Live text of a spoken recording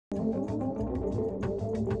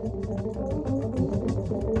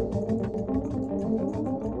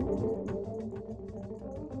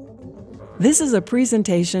This is a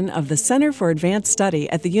presentation of the Center for Advanced Study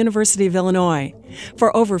at the University of Illinois.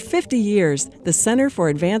 For over 50 years, the Center for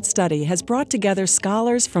Advanced Study has brought together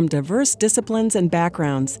scholars from diverse disciplines and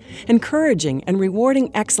backgrounds, encouraging and rewarding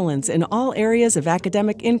excellence in all areas of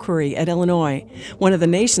academic inquiry at Illinois, one of the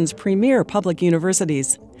nation's premier public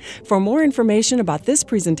universities. For more information about this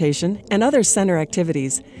presentation and other center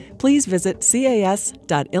activities, please visit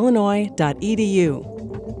cas.illinois.edu.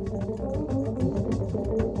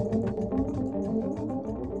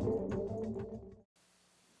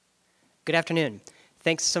 Good afternoon.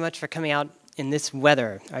 Thanks so much for coming out in this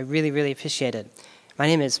weather. I really appreciate it. My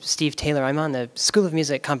name is Steve Taylor. I'm on the School of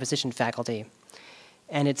Music Composition faculty.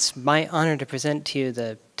 And it's my honor to present to you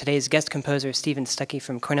today's guest composer, Steven Stucky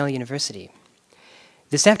from Cornell University.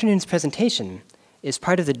 This afternoon's presentation is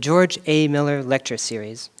part of the George A. Miller Lecture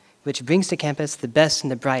Series, which brings to campus the best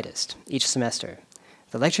and the brightest each semester.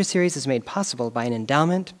 The lecture series is made possible by an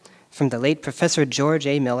endowment from the late Professor George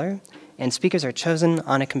A. Miller, and speakers are chosen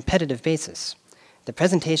on a competitive basis. The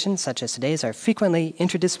presentations, such as today's, are frequently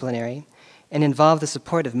interdisciplinary and involve the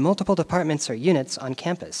support of multiple departments or units on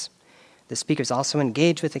campus. The speakers also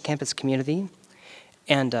engage with the campus community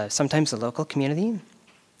and sometimes the local community.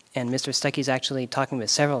 And Mr. Stucky is actually talking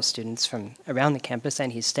with several students from around the campus,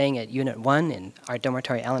 and he's staying at Unit 1 in our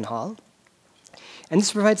dormitory, Allen Hall. And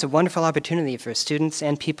this provides a wonderful opportunity for students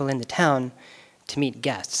and people in the town to meet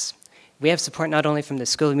guests. We have support not only from the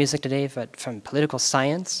School of Music today, but from political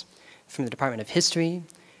science, from the Department of History,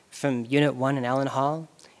 from Unit 1 in Allen Hall,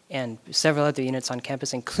 and several other units on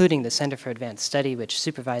campus, including the Center for Advanced Study, which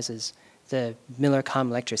supervises the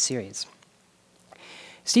Miller-Com Lecture Series.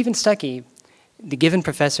 Steven Stucky, the Given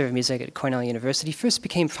Professor of Music at Cornell University, first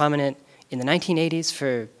became prominent in the 1980s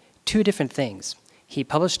for two different things. He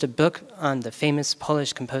published a book on the famous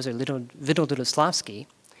Polish composer Witold Dudosławski,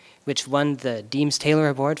 which won the Deems-Taylor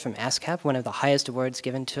Award from ASCAP, one of the highest awards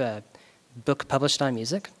given to a book published on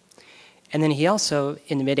music. And then he also,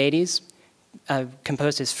 in the mid-80s,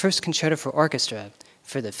 composed his first concerto for orchestra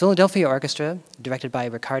for the Philadelphia Orchestra, directed by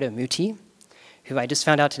Riccardo Muti, who I just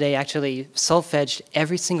found out today actually solfeged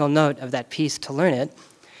every single note of that piece to learn it.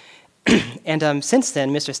 And since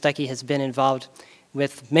then, Mr. Stucky has been involved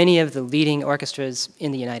with many of the leading orchestras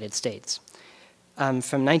in the United States.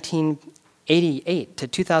 From 1988 to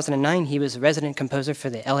 2009, he was a resident composer for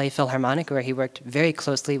the LA Philharmonic, where he worked very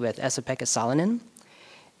closely with Esa-Pekka Salonen.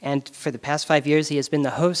 And for the past 5 years, he has been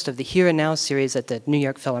the host of the Here and Now series at the New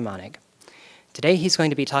York Philharmonic. Today, he's going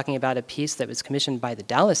to be talking about a piece that was commissioned by the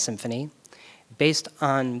Dallas Symphony based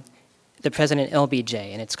on the President LBJ,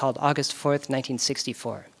 and it's called August 4th,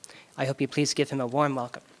 1964. I hope you please give him a warm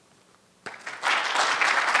welcome.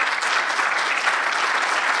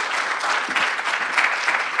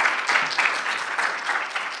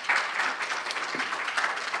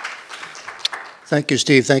 Thank you,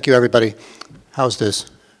 Steve. Thank you, everybody. How's this?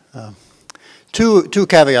 Two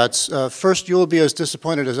caveats. First, you will be as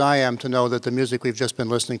disappointed as I am to know that the music we've just been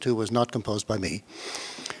listening to was not composed by me.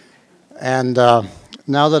 And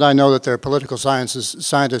now that I know that there are political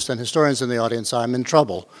scientists and historians in the audience, I'm in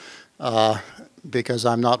trouble because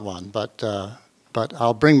I'm not one. But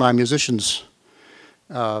I'll bring my musician's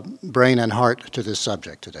brain and heart to this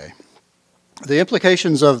subject today. The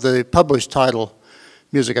implications of the published title,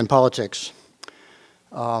 Music and Politics,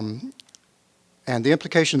 and the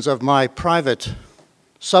implications of my private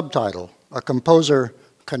subtitle, A Composer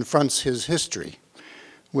Confronts His History,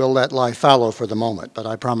 will let lie fallow for the moment, but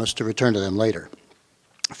I promise to return to them later.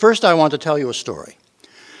 First, I want to tell you a story.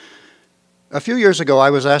 A few years ago, I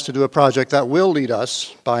was asked to do a project that will lead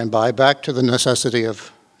us, by and by, back to the necessity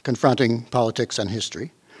of confronting politics and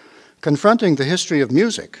history, confronting the history of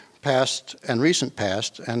music, past and recent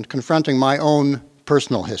past, and confronting my own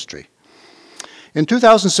personal history. In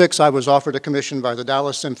 2006, I was offered a commission by the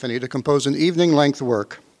Dallas Symphony to compose an evening-length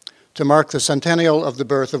work to mark the centennial of the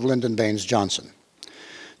birth of Lyndon Baines Johnson.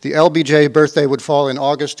 The LBJ birthday would fall in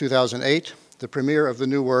August 2008, the premiere of the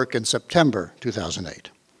new work in September 2008.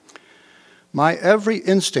 My every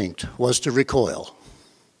instinct was to recoil.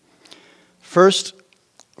 First,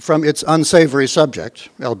 from its unsavory subject,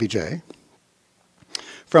 LBJ,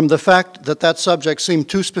 from the fact that that subject seemed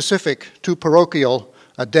too specific, too parochial,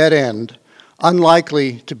 a dead end,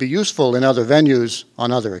 unlikely to be useful in other venues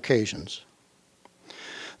on other occasions.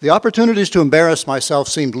 The opportunities to embarrass myself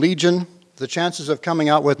seemed legion. The chances of coming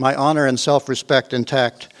out with my honor and self-respect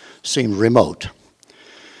intact seemed remote.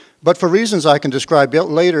 But for reasons I can describe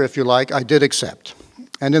later, if you like, I did accept.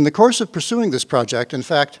 And in the course of pursuing this project, in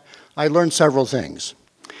fact, I learned several things.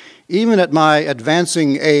 Even at my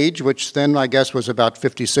advancing age, which then I guess was about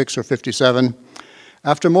 56 or 57,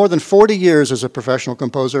 After more than 40 years as a professional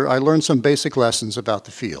composer, I learned some basic lessons about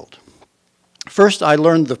the field. First, I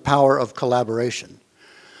learned the power of collaboration.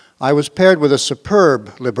 I was paired with a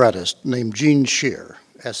superb librettist named Gene Scheer,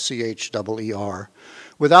 S-C-H-E-E-R,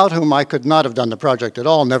 without whom I could not have done the project at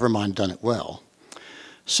all, never mind done it well.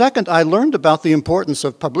 Second, I learned about the importance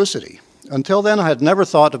of publicity. Until then, I had never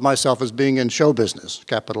thought of myself as being in show business,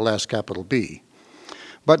 capital S, capital B.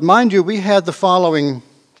 But mind you, we had the following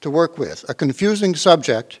to work with: a confusing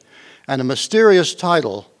subject and a mysterious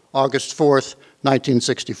title, August 4th,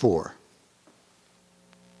 1964.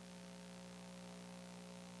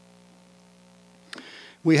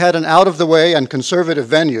 We had an out-of-the-way and conservative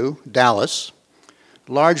venue, Dallas,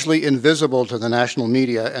 largely invisible to the national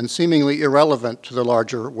media and seemingly irrelevant to the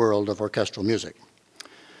larger world of orchestral music.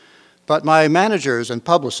 But my managers and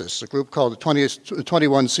publicists, a group called the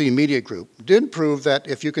 21C Media Group, did prove that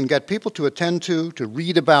if you can get people to attend to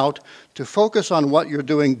read about, to focus on what you're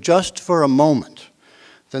doing just for a moment,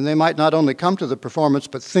 then they might not only come to the performance,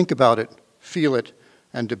 but think about it, feel it,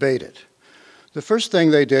 and debate it. The first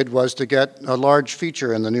thing they did was to get a large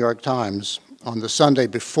feature in the New York Times on the Sunday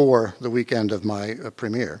before the weekend of my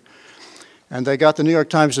premiere. And they got the New York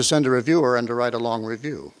Times to send a reviewer and to write a long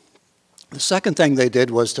review. The second thing they did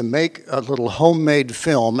was to make a little homemade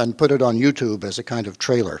film and put it on YouTube as a kind of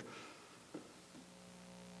trailer.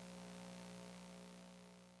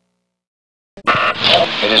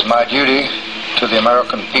 It is my duty to the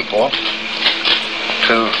American people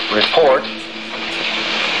to report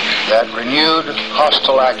that renewed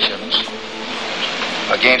hostile actions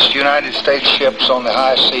against United States ships on the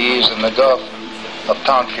high seas in the Gulf of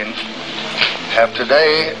Tonkin have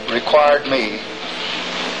today required me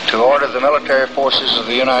to order the military forces of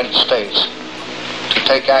the United States to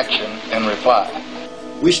take action in reply.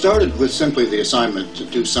 We started with simply the assignment to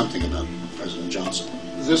do something about President Johnson.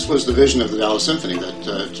 This was the vision of the Dallas Symphony, that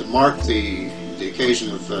to mark the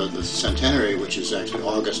occasion of the centenary, which is actually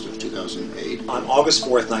August of 2008. On August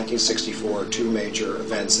 4th, 1964, two major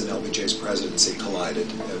events in LBJ's presidency collided.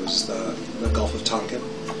 It was the Gulf of Tonkin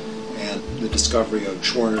and the discovery of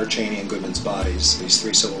Schwerner, Chaney, and Goodman's bodies, these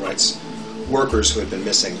three civil rights workers who had been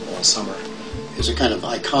missing all summer. It's a kind of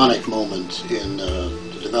iconic moment in the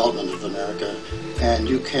development of America, and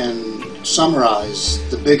you can summarize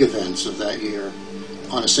the big events of that year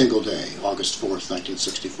on a single day, August 4th,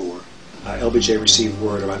 1964. LBJ received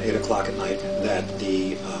word around 8 o'clock at night that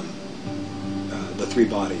the three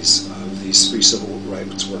bodies of these three civil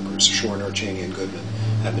rights workers, Schwerner, Chaney, and Goodman,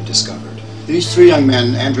 had been discovered. These three young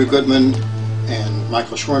men, Andrew Goodman and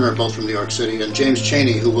Michael Schwerner, both from New York City, and James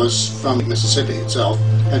Chaney, who was from Mississippi itself,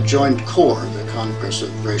 had joined CORE, the Congress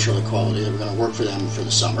of Racial Equality. They were going to work for them for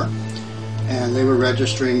the summer, and they were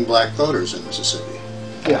registering black voters in Mississippi.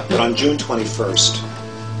 Yeah. But on June 21st,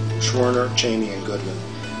 Schwerner, Chaney, and Goodman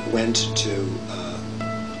went to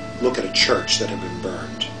look at a church that had been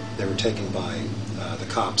burned. They were taken by the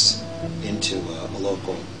cops into a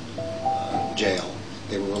local jail.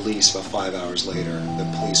 They were released about 5 hours later. The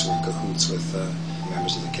police were in cahoots with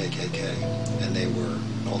members of the KKK, and they were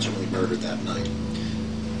ultimately murdered that night.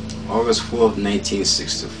 August 4th,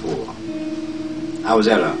 1964. I was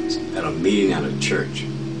at a meeting at a church,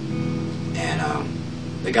 and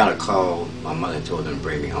they got a call. My mother told them to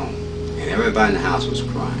bring me home, and everybody in the house was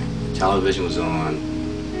crying. The television was on.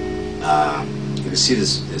 You could see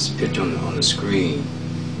this picture on the screen.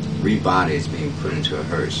 3 bodies being put into a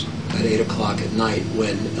hearse. At 8 o'clock at night,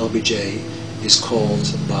 when LBJ is called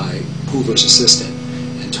by Hoover's assistant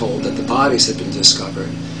and told that the bodies had been discovered,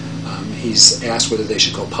 he's asked whether they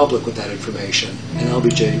should go public with that information, and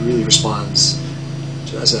LBJ really responds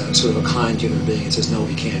as a sort of a kind human being and says, no,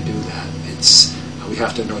 we can't do that. We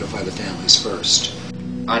have to notify the families first.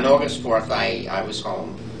 On August 4th, I was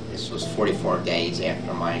home. This was 44 days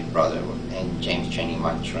after my brother and James Chaney and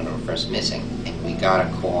Michael Schwerner were first missing. And we got a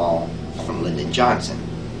call from Lyndon Johnson.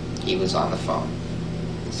 He was on the phone.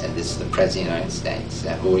 He said, this is the President of the United States.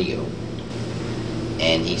 Who are you?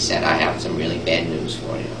 And he said, I have some really bad news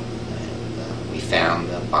for you. And we found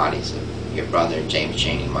the bodies of your brother, James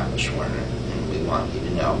Chaney and Michael Schwerner, and we want you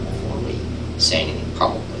to know before we say anything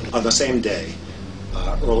publicly. On the same day,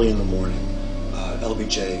 early in the morning,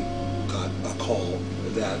 LBJ got a call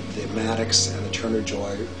that the Maddox and the Turner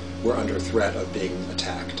Joy were under threat of being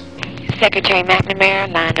attacked. Secretary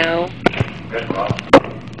McNamara, line O.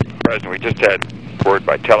 President, we just had word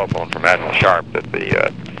by telephone from Admiral Sharp that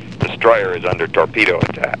the destroyer is under torpedo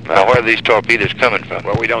attack. Now, where are these torpedoes coming from?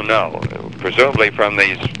 Well, we don't know. Presumably from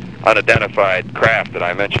these unidentified craft that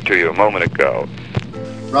I mentioned to you a moment ago.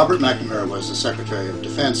 Robert McNamara was the Secretary of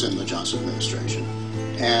Defense in the Johnson administration,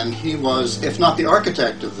 and he was, if not the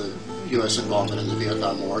architect of the U.S. involvement in the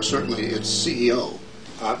Vietnam War, certainly its CEO.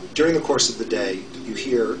 During the course of the day, you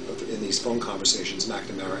hear in these phone conversations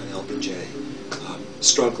McNamara and LBJ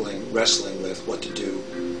struggling, wrestling with what to do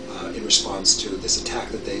in response to this attack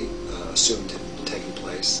that they assumed had taken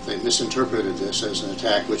place. They misinterpreted this as an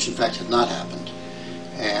attack which in fact had not happened.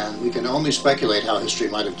 And we can only speculate how history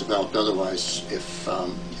might have developed otherwise if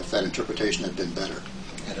that interpretation had been better.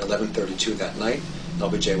 At 11:32 that night,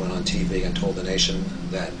 LBJ went on TV and told the nation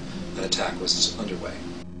that an attack was underway.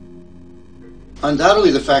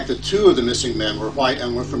 Undoubtedly, the fact that two of the missing men were white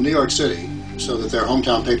and were from New York City, so that their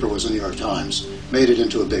hometown paper was the New York Times, made it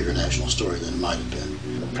into a bigger national story than it might have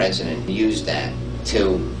been. The president used that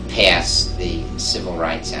to pass the Civil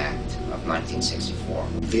Rights Act of 1964.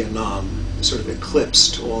 Vietnam sort of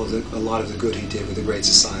eclipsed a lot of the good he did with the Great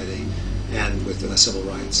Society and with civil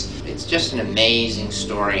rights. It's just an amazing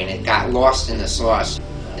story, and it got lost in the sauce.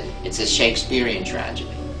 It's a Shakespearean tragedy.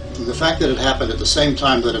 The fact that it happened at the same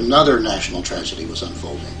time that another national tragedy was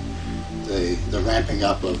unfolding, the ramping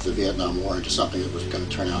up of the Vietnam War into something that was going to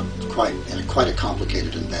turn out in quite a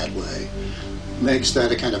complicated and bad way, makes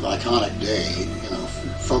that a kind of iconic day,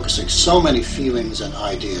 focusing so many feelings and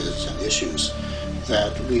ideas and issues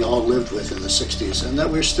that we all lived with in the 60s and that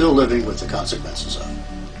we're still living with the consequences of.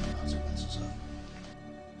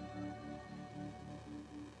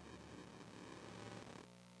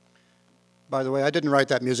 By the way, I didn't write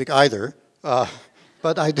that music either,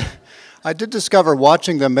 but I did discover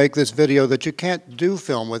watching them make this video that you can't do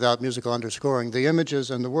film without musical underscoring. The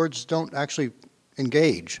images and the words don't actually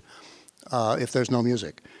engage if there's no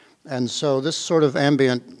music. And so this sort of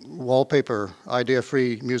ambient wallpaper,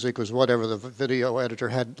 idea-free music was whatever the video editor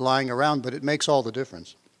had lying around, but it makes all the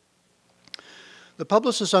difference. The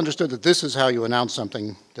publicists understood that this is how you announce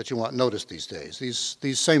something that you want noticed these days.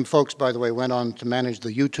 These same folks, by the way, went on to manage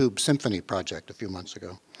the YouTube Symphony project a few months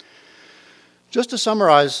ago. Just to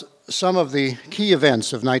summarize some of the key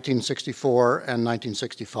events of 1964 and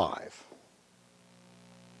 1965.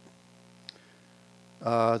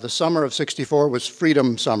 The summer of '64 was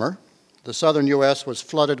Freedom Summer. The southern U.S. was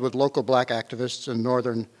flooded with local black activists and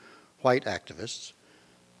northern white activists.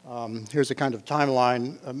 Here's a kind of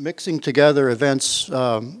timeline mixing together events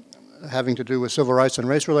having to do with civil rights and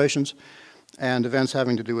race relations and events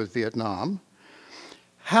having to do with Vietnam.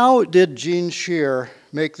 How did Gene Shear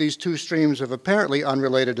make these two streams of apparently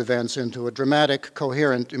unrelated events into a dramatic,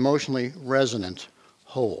 coherent, emotionally resonant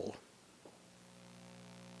whole?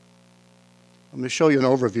 I'm going to show you an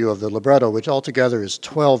overview of the libretto, which altogether is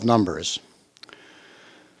 12 numbers.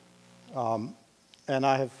 And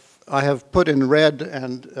I have put in red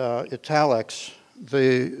and italics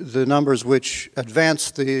the numbers which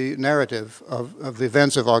advance the narrative of the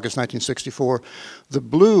events of August 1964. The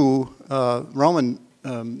blue Roman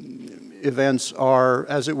events are,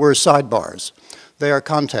 as it were, sidebars. They are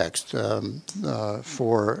context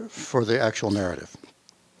for the actual narrative.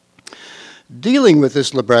 Dealing with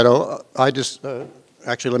this libretto,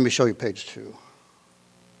 actually, let me show you page 2.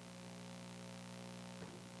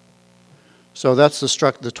 So that's the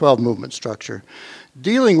 12-movement structure.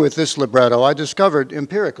 Dealing with this libretto, I discovered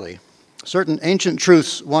empirically certain ancient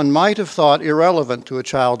truths one might have thought irrelevant to a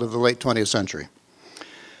child of the late 20th century,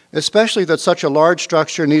 especially that such a large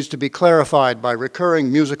structure needs to be clarified by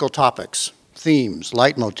recurring musical topics, themes,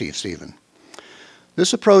 leitmotifs even.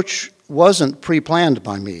 This approach wasn't pre-planned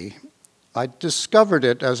by me. I discovered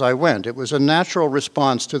it as I went. It was a natural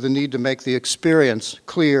response to the need to make the experience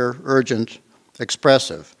clear, urgent,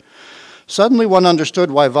 expressive. Suddenly one understood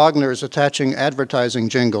why Wagner's attaching advertising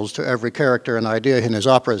jingles to every character and idea in his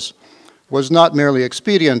operas was not merely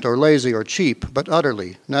expedient or lazy or cheap, but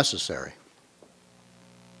utterly necessary.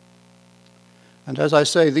 And as I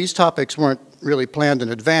say, these topics weren't really planned in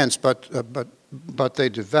advance, but they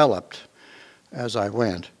developed as I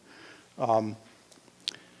went.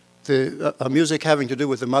 A music having to do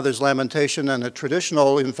with the mother's lamentation and a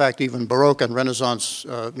traditional, in fact, even Baroque and Renaissance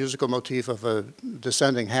musical motif of a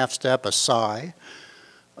descending half-step, a sigh.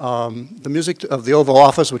 The music of the Oval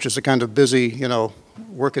Office, which is a kind of busy,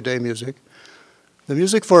 workaday music. The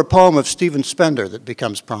music for a poem of Stephen Spender that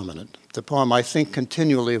becomes prominent. The poem, I think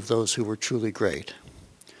continually of those who were truly great.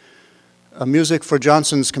 A music for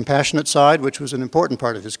Johnson's compassionate side, which was an important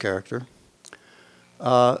part of his character.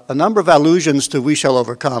 A number of allusions to We Shall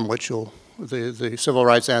Overcome, the civil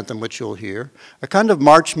rights anthem, which you'll hear. A kind of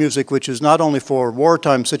march music which is not only for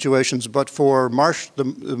wartime situations, but for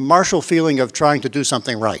the martial feeling of trying to do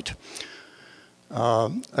something right.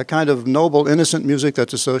 A kind of noble, innocent music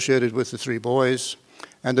that's associated with the three boys.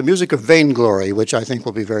 And the music of vainglory, which I think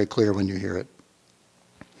will be very clear when you hear it.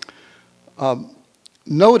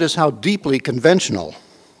 Notice how deeply conventional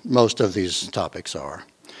most of these topics are.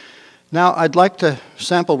 Now, I'd like to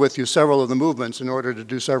sample with you several of the movements in order to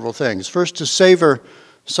do several things. First, to savor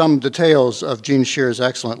some details of Gene Shear's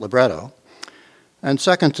excellent libretto. And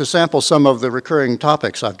second, to sample some of the recurring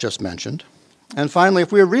topics I've just mentioned. And finally,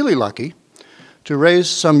 if we're really lucky, to raise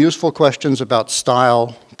some useful questions about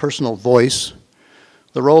style, personal voice,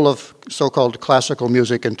 the role of so-called classical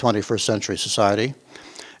music in 21st century society,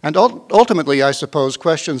 and ultimately, I suppose,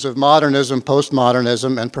 questions of modernism,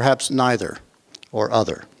 postmodernism, and perhaps neither or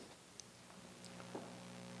other.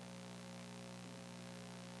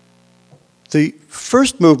 The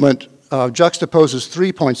first movement juxtaposes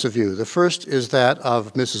 3 points of view. The first is that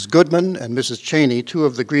of Mrs. Goodman and Mrs. Chaney, two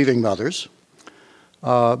of the grieving mothers.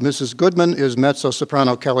 Mrs. Goodman is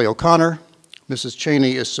mezzo-soprano Kelly O'Connor. Mrs.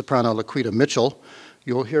 Chaney is soprano Laquita Mitchell.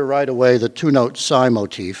 You'll hear right away the two-note sigh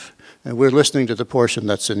motif, and we're listening to the portion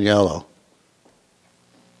that's in yellow.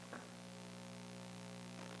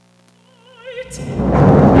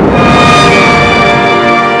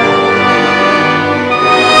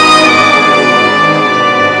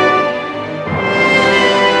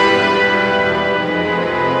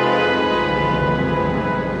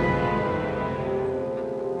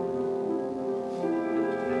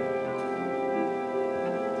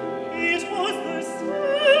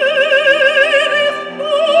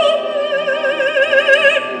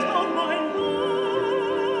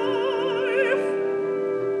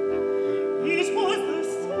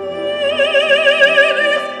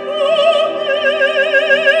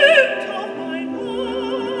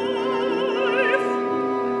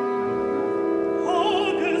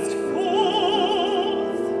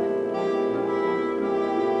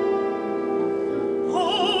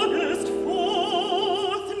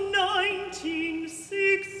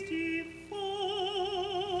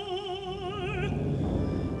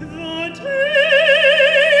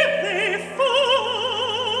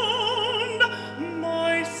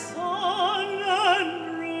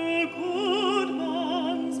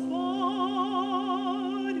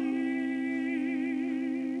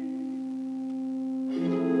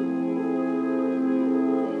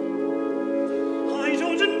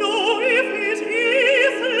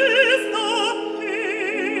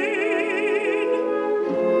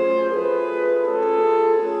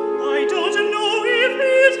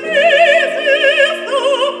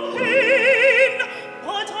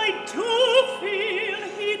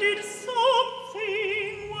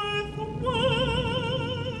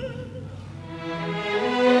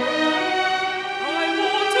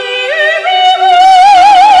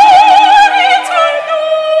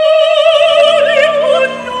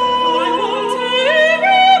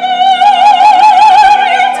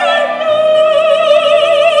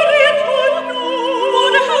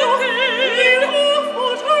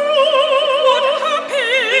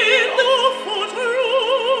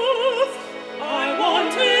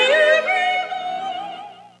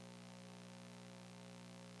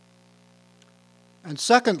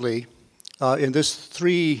 Secondly, in this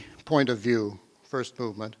three-point of view, first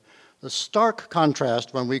movement, the stark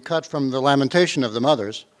contrast when we cut from the lamentation of the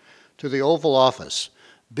mothers to the Oval Office,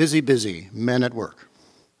 busy, busy, men at work.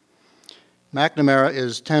 McNamara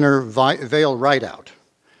is tenor Vale Rideout.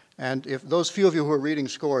 And if those few of you who are reading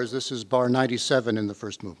scores, this is bar 97 in the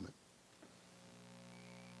first movement.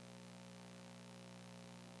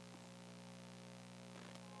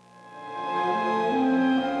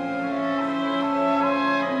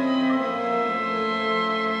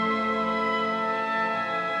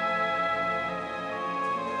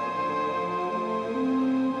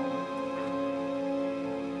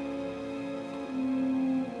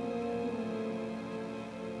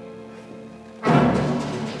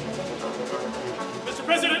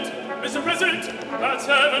 Mr. President, at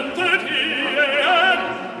 7:30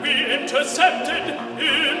 a.m., we intercepted.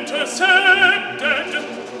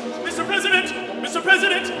 Mr.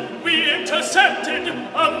 President, we intercepted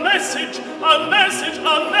a message. The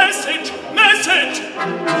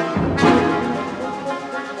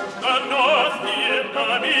North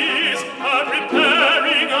Vietnamese are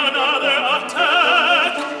preparing another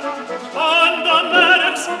attack on the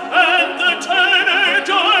Maddox and the Turner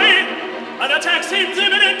Joy. An attack seems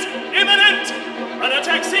imminent. An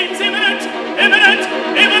attack seems imminent.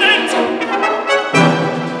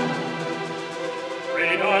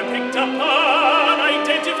 Radar picked up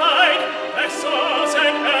unidentified vessels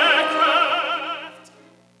and aircraft.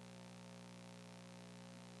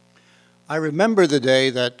 I remember the day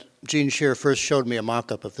that Gene Shear first showed me a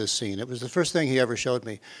mock-up of this scene. It was the first thing he ever showed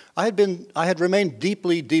me. I had remained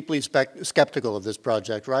deeply skeptical of this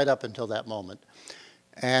project right up until that moment.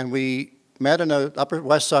 And we met in an Upper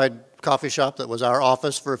West Side coffee shop that was our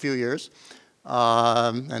office for a few years.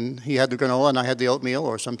 and he had the granola and I had the oatmeal,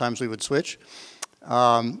 or sometimes we would switch.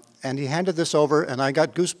 And he handed this over, and I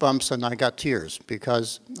got goosebumps and I got tears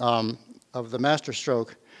because of the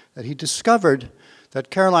masterstroke that he discovered that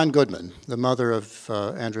Caroline Goodman, the mother of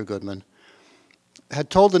Andrew Goodman, had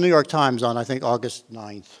told the New York Times on, I think, August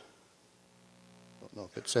 9th, I don't know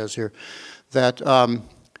if it says here, that,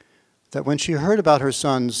 that when she heard about her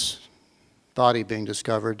son's body being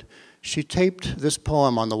discovered, she taped this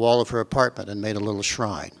poem on the wall of her apartment and made a little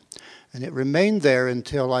shrine. And it remained there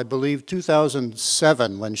until, I believe,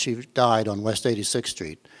 2007, when she died on West 86th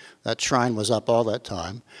Street. That shrine was up all that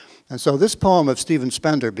time. And so this poem of Stephen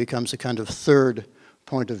Spender becomes a kind of third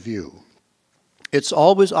point of view. It's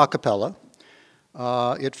always a cappella.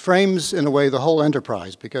 It frames, in a way, the whole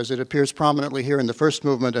enterprise, because it appears prominently here in the first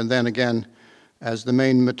movement and then again as the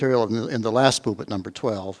main material in the last movement, number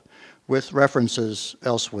 12, with references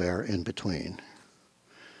elsewhere in between.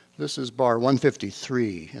 This is bar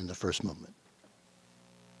 153 in the first movement.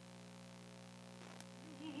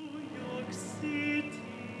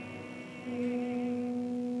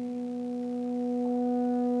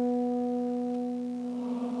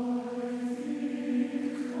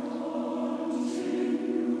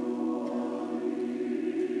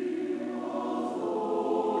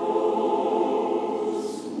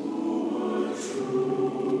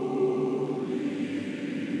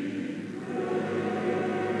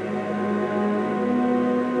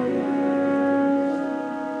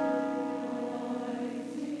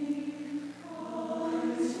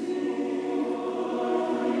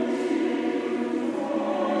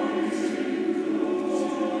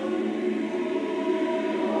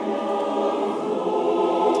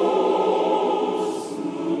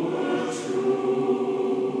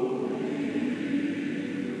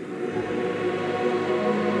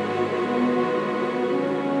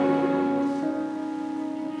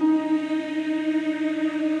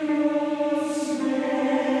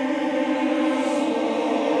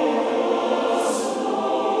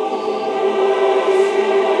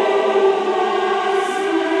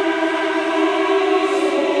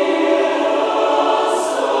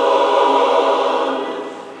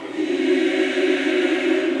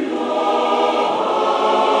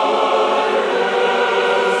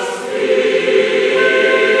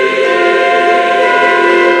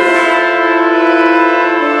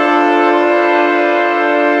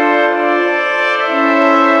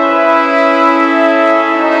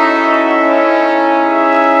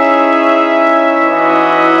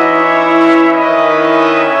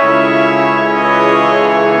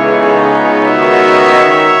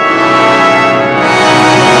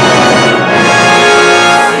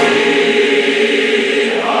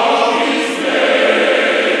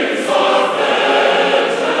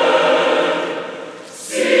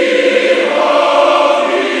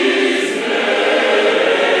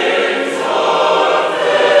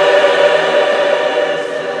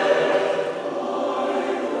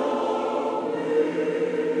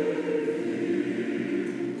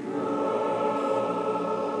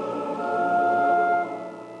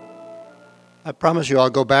 I promise you I'll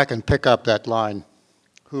go back and pick up that line,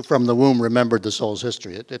 who from the womb remembered the soul's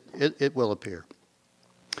history. It will appear.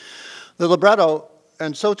 The libretto,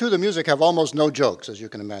 and so too the music, have almost no jokes, as you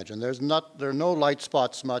can imagine. There are no light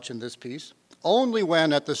spots much in this piece. Only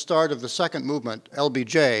when, at the start of the second movement,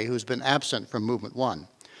 LBJ, who's been absent from movement 1,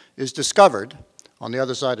 is discovered on the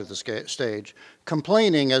other side of the stage,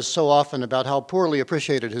 complaining, as so often, about how poorly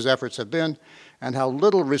appreciated his efforts have been and how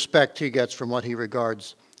little respect he gets from what he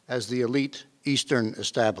regards as the elite Eastern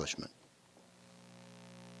establishment.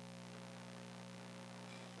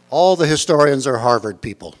 All the historians are Harvard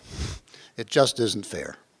people. It just isn't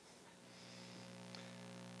fair.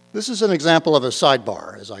 This is an example of a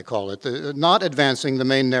sidebar, as I call it, not advancing the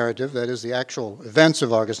main narrative, that is the actual events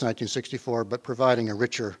of August 1964, but providing a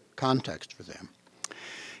richer context for them.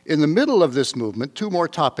 In the middle of this movement, two more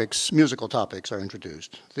topics, musical topics, are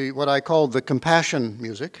introduced. What I call the compassion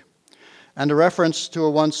music, and a reference to a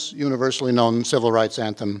once universally known civil rights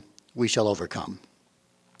anthem, We Shall Overcome.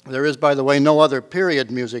 There is, by the way, no other period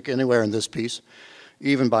music anywhere in this piece,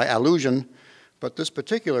 even by allusion, but this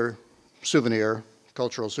particular souvenir,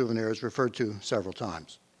 cultural souvenir, is referred to several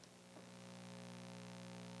times.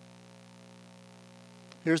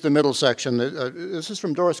 Here's the middle section. This is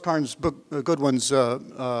from Doris Carnes' book, Goodwin's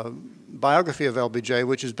biography of LBJ,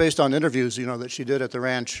 which is based on interviews, that she did at the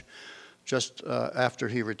ranch just after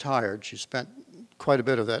he retired. She spent quite a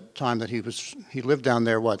bit of that time that he lived down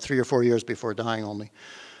there, 3 or 4 years before dying only,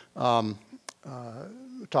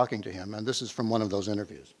 talking to him, and this is from one of those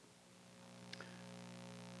interviews.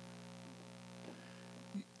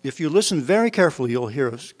 If you listen very carefully, you'll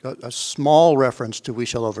hear a small reference to "We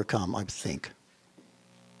Shall Overcome," I think.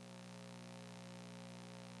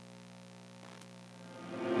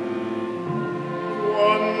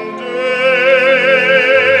 One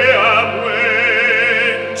day I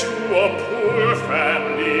went to a poor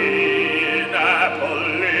family in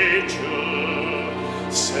Appalachia.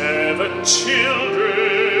 7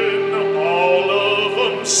 children, all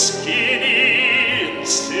of them skinny and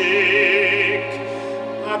sick.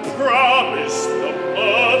 I promised the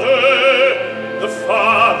mother, the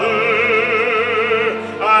father,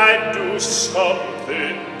 I'd do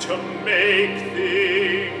something to make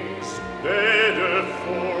things better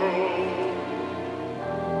for all.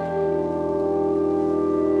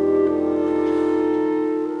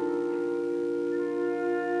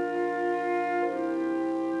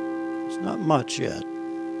 It's not much yet.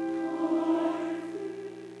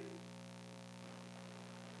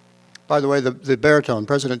 By the way, the baritone,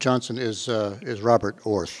 President Johnson, is Robert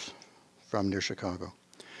Orth from near Chicago.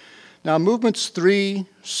 Now, movements 3,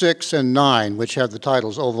 6, and 9, which have the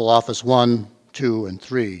titles Oval Office 1, 2, and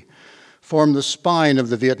 3, form the spine of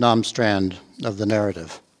the Vietnam strand of the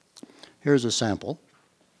narrative. Here's a sample.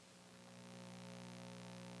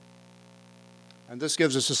 And this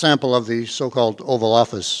gives us a sample of the so-called Oval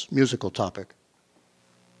Office musical topic.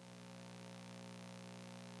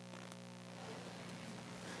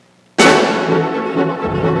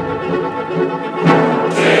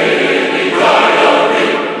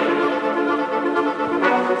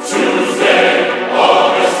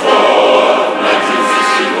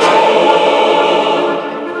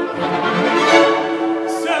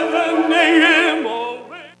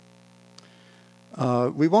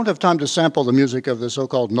 We won't have time to sample the music of the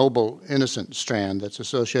so-called Noble Innocent strand that's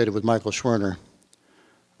associated with Michael Schwerner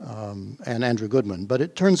and Andrew Goodman, but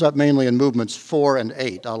it turns up mainly in movements 4 and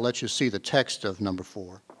 8. I'll let you see the text of number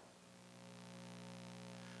 4.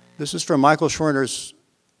 This is from Michael Schwerner's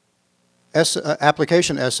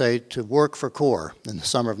application essay to work for Corps in the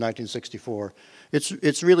summer of 1964.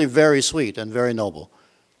 It's really very sweet and very noble.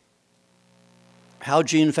 How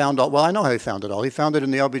Gene found all, well, I know how he found it all. He found it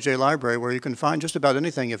in the LBJ library, where you can find just about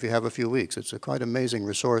anything if you have a few weeks. It's a quite amazing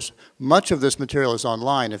resource. Much of this material is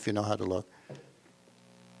online if you know how to look.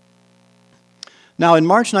 Now, in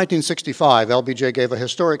March 1965, LBJ gave a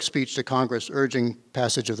historic speech to Congress urging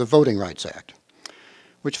passage of the Voting Rights Act,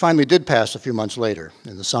 which finally did pass a few months later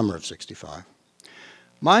in the summer of '65.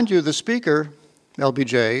 Mind you, the speaker,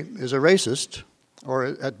 LBJ, is a racist, or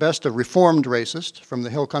at best a reformed racist from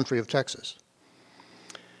the hill country of Texas.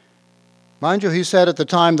 Mind you, he said at the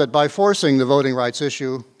time that by forcing the voting rights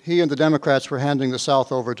issue, he and the Democrats were handing the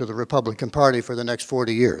South over to the Republican Party for the next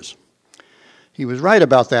 40 years. He was right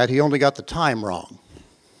about that. He only got the time wrong.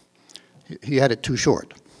 He had it too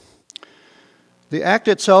short. The act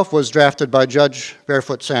itself was drafted by Judge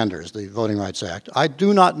Barefoot Sanders, the Voting Rights Act. I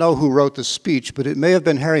do not know who wrote the speech, but it may have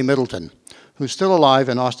been Harry Middleton, who's still alive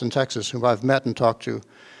in Austin, Texas, who I've met and talked to,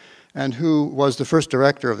 and who was the first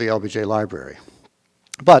director of the LBJ Library.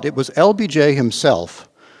 But it was LBJ himself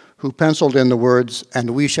who penciled in the words,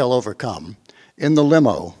 "and we shall overcome," in the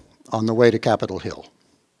limo on the way to Capitol Hill.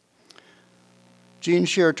 Gene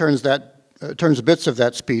Shear turns bits of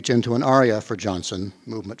that speech into an aria for Johnson,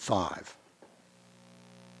 Movement 5.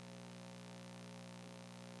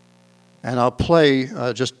 And I'll play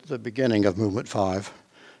just the beginning of Movement 5.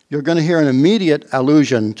 You're going to hear an immediate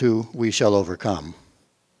allusion to "we shall overcome."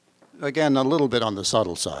 Again, a little bit on the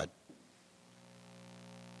subtle side.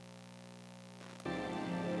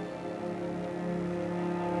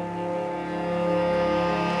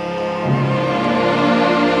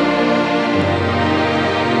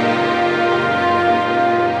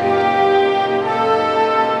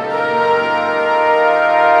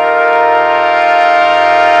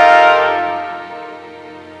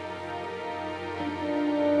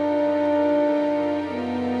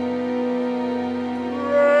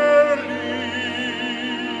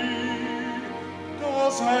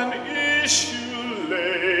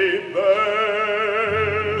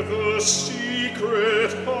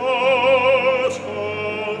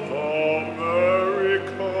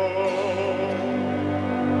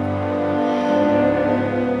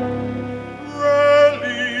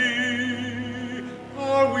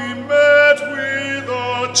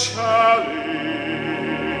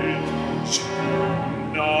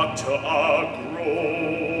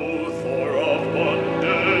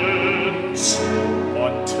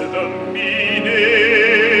 Meaning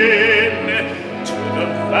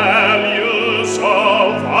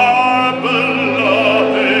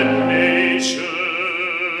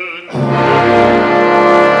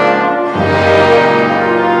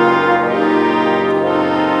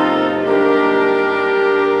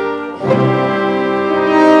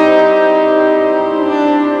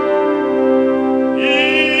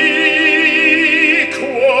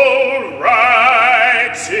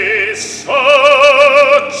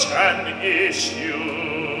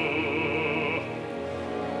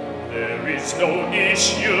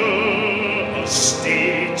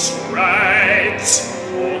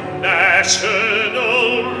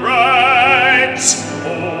national rights,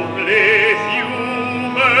 only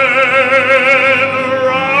human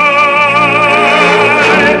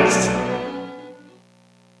rights.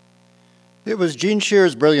 It was Gene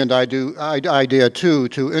Shear's brilliant idea, too,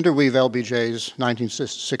 to interweave LBJ's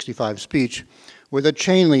 1965 speech with a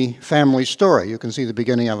Chaney family story. You can see the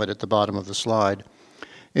beginning of it at the bottom of the slide,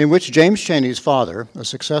 in which James Chaney's father, a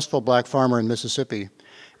successful black farmer in Mississippi,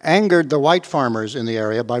 angered the white farmers in the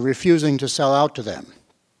area by refusing to sell out to them.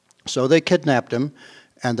 So they kidnapped him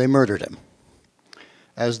and they murdered him,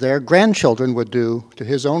 as their grandchildren would do to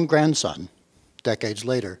his own grandson decades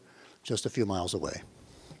later, just a few miles away.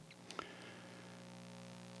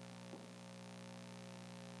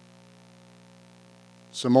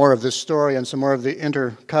 Some more of this story and some more of the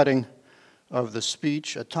intercutting of the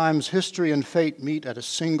speech. At times, history and fate meet at a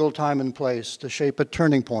single time and place to shape a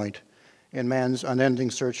turning point in man's unending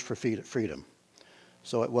search for freedom.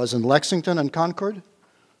 So it was in Lexington and Concord.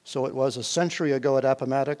 So it was a century ago at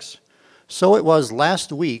Appomattox. So it was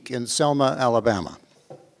last week in Selma, Alabama.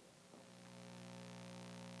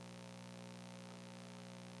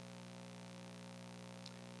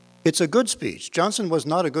 It's a good speech. Johnson was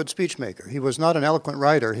not a good speech maker. He was not an eloquent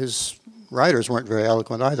writer. His writers weren't very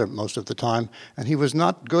eloquent either most of the time, and he was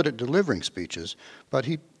not good at delivering speeches. But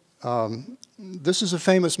this is a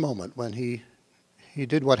famous moment when he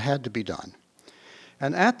did what had to be done.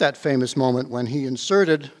 And at that famous moment when he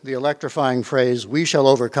inserted the electrifying phrase, "We shall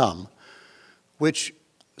overcome," which,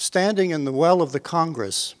 standing in the well of the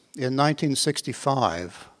Congress in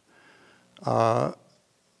 1965,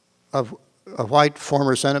 a white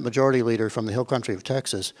former Senate Majority Leader from the hill country of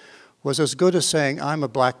Texas, was as good as saying, "I'm a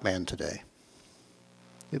black man today."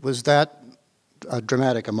 It was that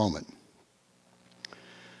dramatic a moment.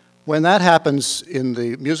 When that happens in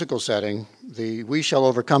the musical setting, the "We shall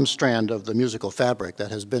overcome" strand of the musical fabric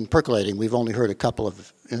that has been percolating, we've only heard a couple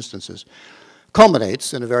of instances,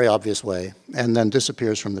 culminates in a very obvious way and then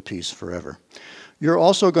disappears from the piece forever. You're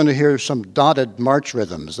also going to hear some dotted march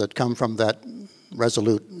rhythms that come from that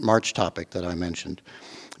resolute march topic that I mentioned,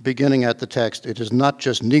 beginning at the text, "It is not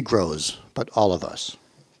just Negroes, but all of us."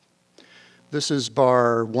 This is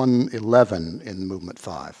bar 111 in Movement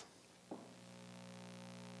 5.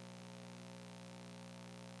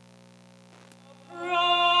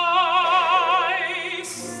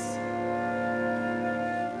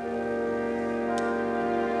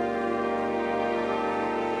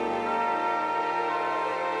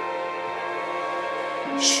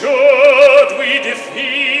 Should we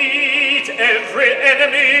defeat every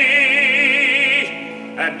enemy,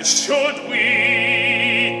 and should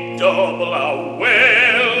we double our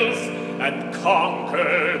wealth and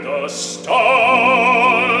conquer the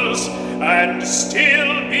stars, and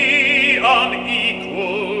still be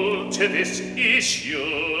unequal to this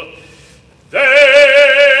issue,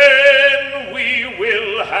 then we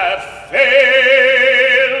will have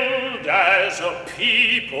failed as a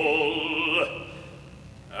people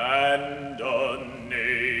and a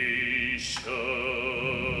nation.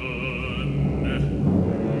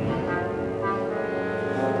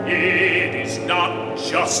 It is not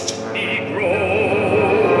just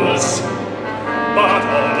Negroes, but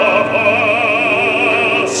all of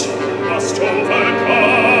us must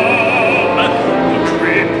overcome the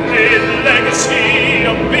crippling legacy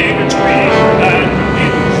of bigotry and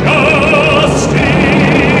injustice.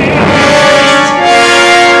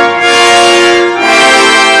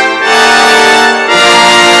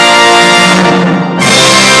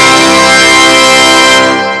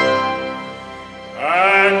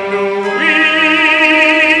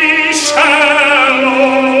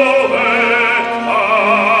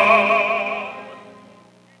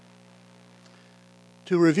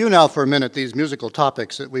 To review now for a minute these musical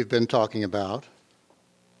topics that we've been talking about.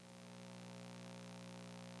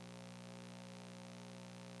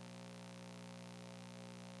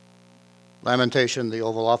 Lamentation, the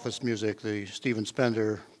Oval Office music, the Stephen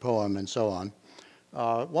Spender poem, and so on.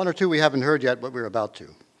 One or two we haven't heard yet, but we're about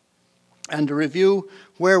to. And to review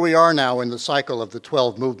where we are now in the cycle of the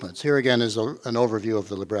 12 movements. Here again is an overview of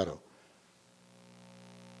the libretto.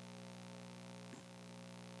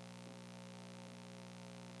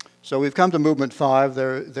 So we've come to Movement 5.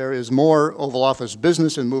 There is more Oval Office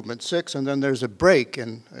business in Movement 6, and then there's a break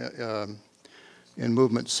in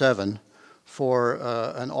Movement 7 for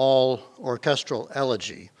an all-orchestral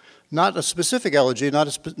elegy. Not a specific elegy,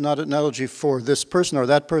 not an elegy for this person or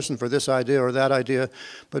that person, for this idea or that idea,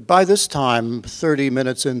 but by this time, 30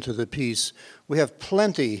 minutes into the piece, we have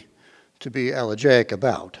plenty to be elegiac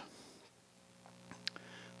about.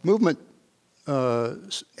 Movement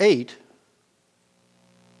 8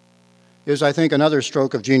 is, I think, another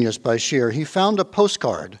stroke of genius by Scheer. He found a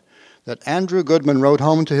postcard that Andrew Goodman wrote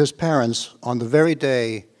home to his parents on the very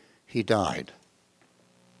day he died.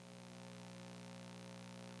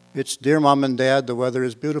 It's, "Dear Mom and Dad, the weather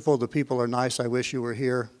is beautiful, the people are nice, I wish you were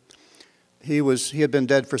here." He had been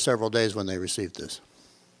dead for several days when they received this.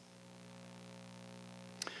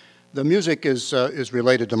 The music is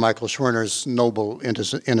related to Michael Schwerner's noble,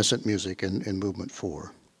 innocent music in Movement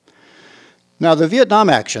 4. Now, the Vietnam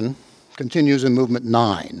action continues in Movement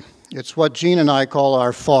 9. It's what Gene and I call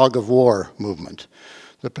our fog of war movement.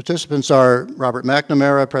 The participants are Robert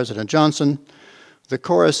McNamara, President Johnson. The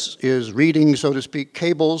chorus is reading, so to speak,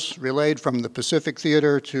 cables relayed from the Pacific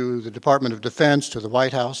Theater to the Department of Defense to the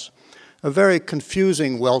White House. A very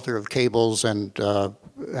confusing welter of cables and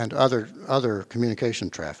other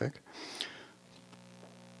communication traffic.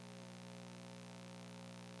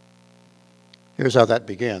 Here's how that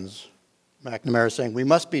begins. McNamara saying, "We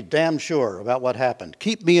must be damn sure about what happened.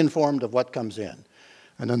 Keep me informed of what comes in."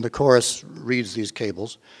 And then the chorus reads these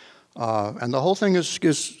cables. And the whole thing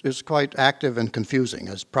is quite active and confusing,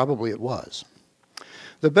 as probably it was.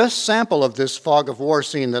 The best sample of this fog of war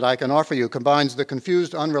scene that I can offer you combines the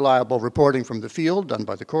confused, unreliable reporting from the field, done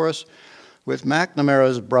by the chorus, with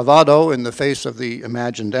McNamara's bravado in the face of the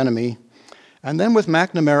imagined enemy, and then with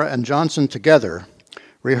McNamara and Johnson together,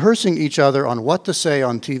 rehearsing each other on what to say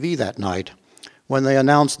on TV that night when they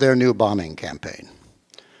announced their new bombing campaign.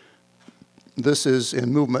 This is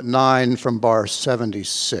in Movement 9 from bar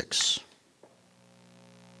 76.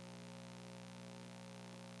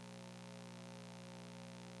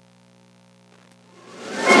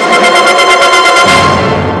 We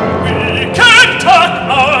can talk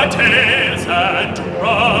our tales and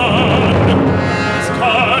run.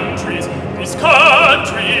 These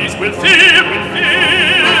countries will feel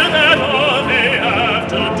that all they have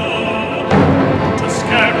to do to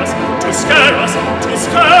scare us, to scare us, to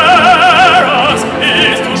scare us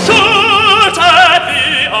is to shoot at the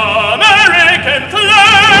American flag.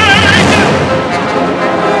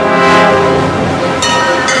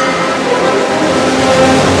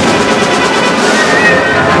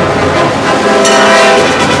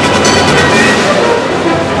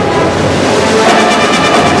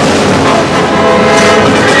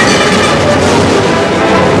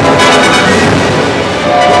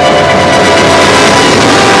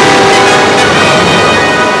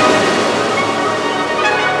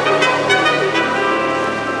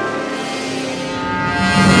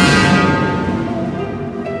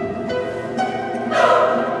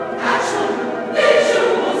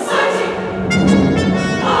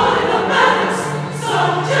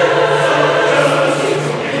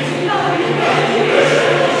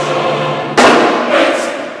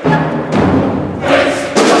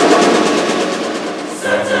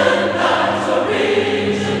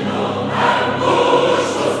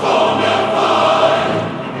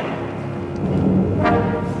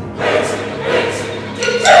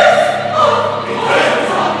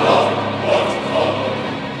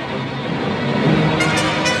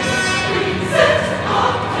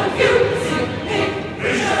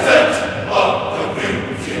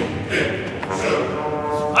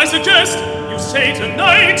 I suggest you say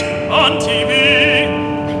tonight on TV.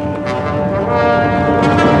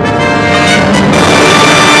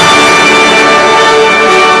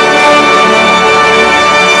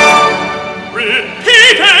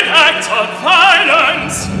 Repeated acts of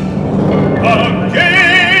violence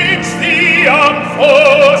against the armed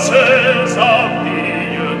forces of the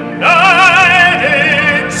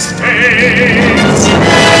United States.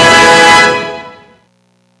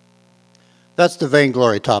 That's the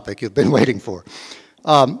vainglory topic you've been waiting for.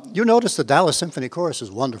 You notice the Dallas Symphony Chorus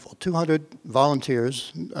is wonderful. 200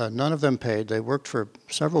 volunteers, none of them paid. They worked for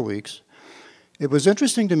several weeks. It was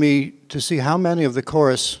interesting to me to see how many of the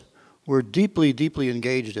chorus were deeply, deeply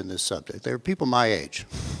engaged in this subject. They were people my age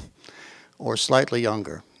or slightly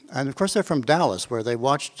younger. And of course, they're from Dallas, where they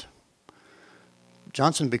watched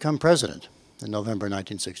Johnson become president in November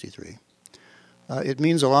 1963. It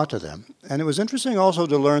means a lot to them. And it was interesting also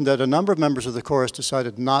to learn that a number of members of the chorus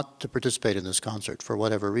decided not to participate in this concert for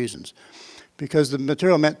whatever reasons, because the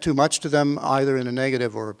material meant too much to them, either in a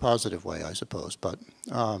negative or a positive way, I suppose. But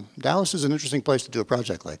Dallas is an interesting place to do a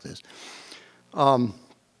project like this.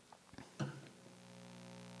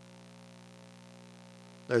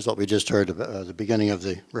 There's what we just heard at the beginning of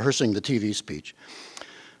the rehearsing the TV speech.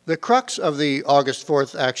 The crux of the August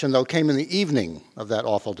 4th action, though, came in the evening of that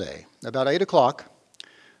awful day. About 8 o'clock,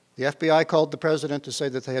 the FBI called the president to say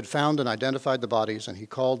that they had found and identified the bodies, and he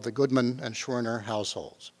called the Goodman and Schwerner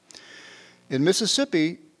households. In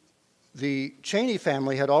Mississippi, The Chaney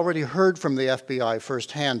family had already heard from the FBI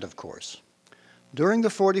firsthand, of course. During the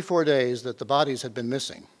 44 days that the bodies had been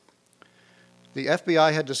missing, the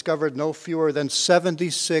FBI had discovered no fewer than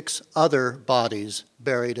 76 other bodies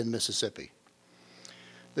buried in Mississippi.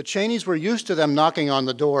 The Cheneys were used to them knocking on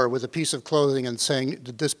the door with a piece of clothing and saying,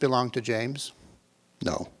 "Did this belong to James?"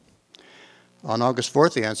 No. On August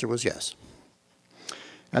 4th, the answer was yes.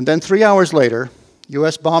 And then 3 hours later,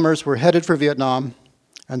 US bombers were headed for Vietnam,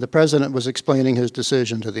 and the president was explaining his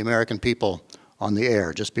decision to the American people on the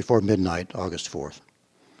air just before midnight, August 4th.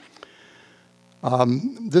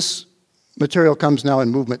 This material comes now in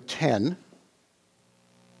movement 10.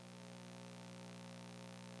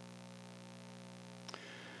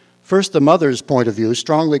 First, the mother's point of view,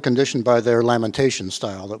 strongly conditioned by their lamentation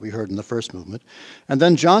style that we heard in the first movement, and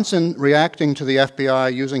then Johnson reacting to the FBI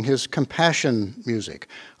using his compassion music.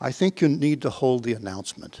 "I think you need to hold the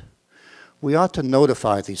announcement. We ought to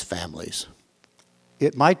notify these families.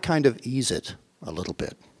 It might kind of ease it a little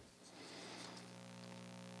bit."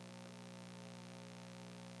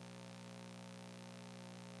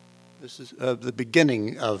 This is the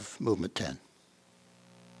beginning of movement 10.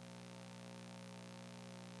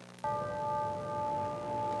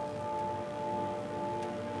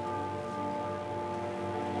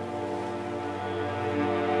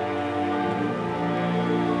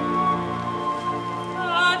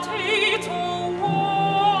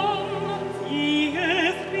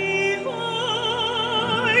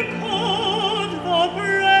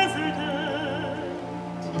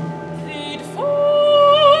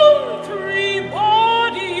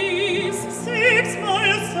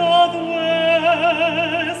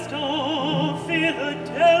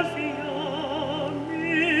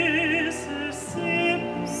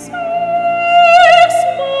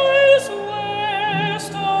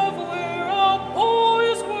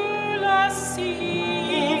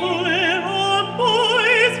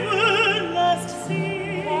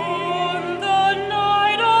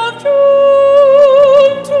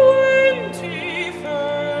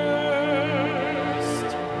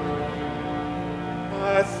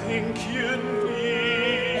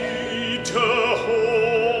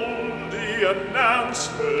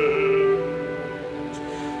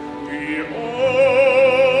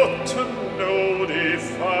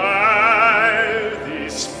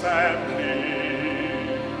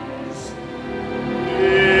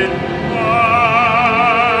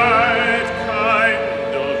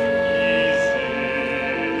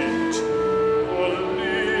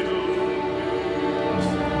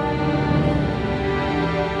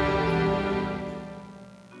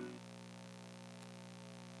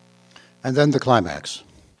 And then the climax.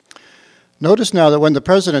 Notice now that when the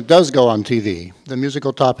president does go on TV, the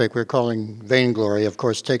musical topic we're calling Vainglory, of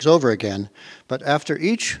course, takes over again, but after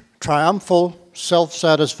each triumphal,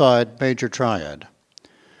 self-satisfied major triad,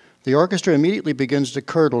 the orchestra immediately begins to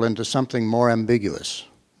curdle into something more ambiguous,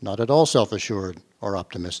 not at all self-assured or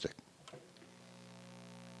optimistic.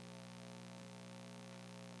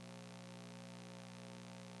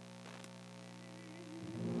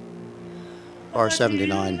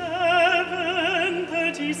 R79.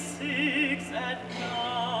 11:36 at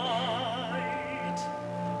night.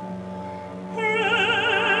 President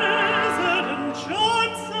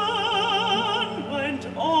Johnson went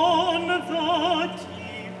on the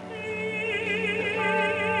TV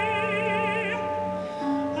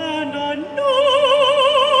and announced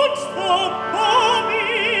the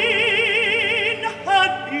bombing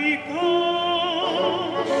had begun.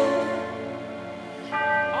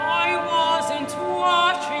 I wasn't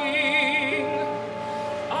watching.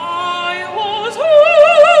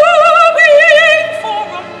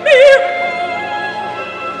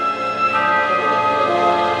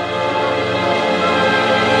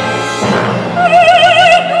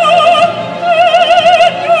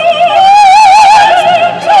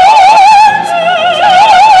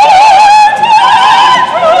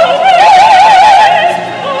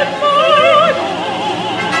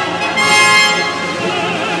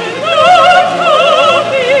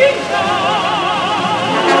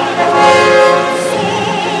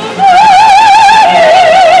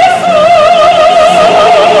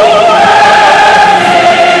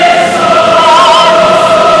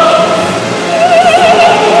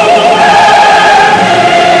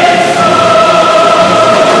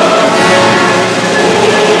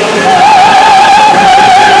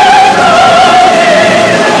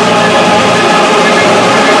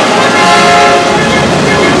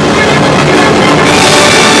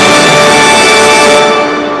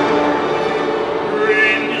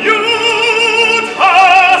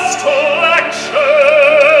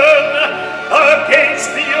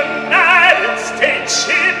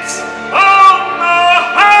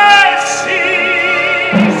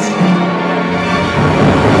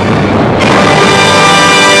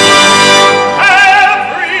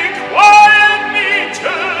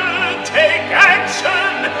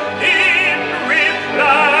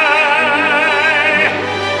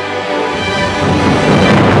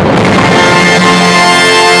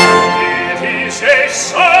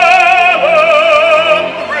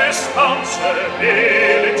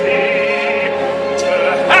 responsibility to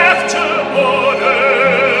have to order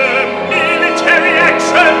military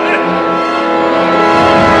action.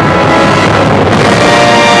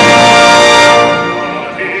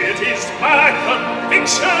 But it is my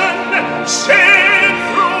conviction, shared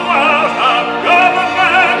throughout our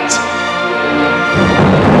government,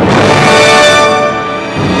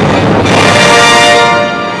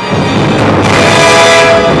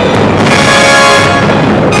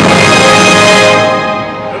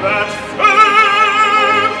 that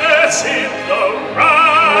firmness in the right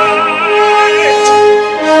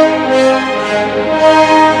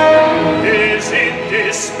is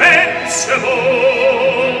indispensable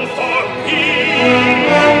for peace.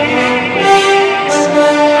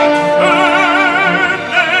 That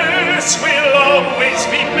firmness will always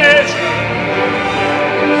be measured.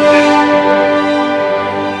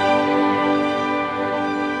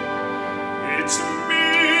 Its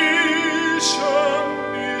mission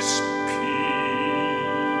is peace.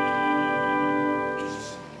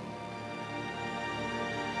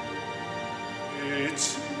 Its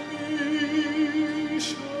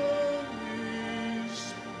mission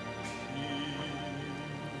is peace.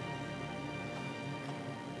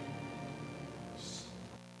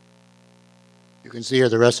 You can see here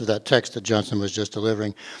the rest of that text that Johnson was just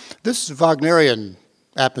delivering. This Wagnerian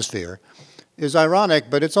atmosphere is ironic,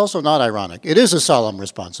 but it's also not ironic. It is a solemn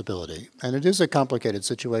responsibility, and it is a complicated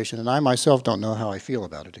situation, and I myself don't know how I feel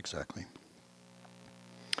about it exactly.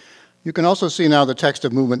 You can also see now the text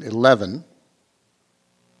of Movement 11.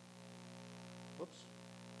 Whoops.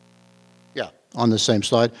 Yeah, on the same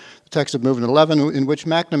slide. The text of Movement 11, in which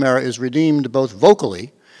McNamara is redeemed both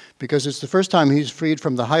vocally, because it's the first time he's freed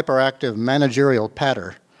from the hyperactive managerial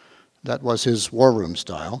patter that was his war room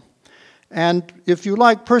style, and if you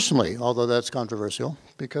like, personally, although that's controversial,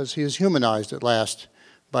 because he is humanized at last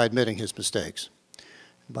by admitting his mistakes,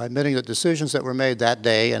 by admitting that decisions that were made that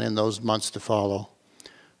day and in those months to follow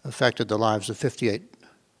affected the lives of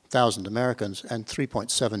 58,000 Americans and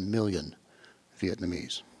 3.7 million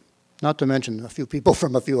Vietnamese, not to mention a few people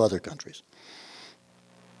from a few other countries.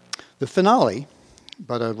 The finale,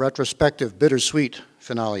 but a retrospective, bittersweet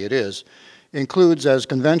finale it is, includes, as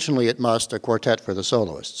conventionally it must, a quartet for the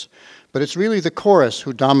soloists. But it's really the chorus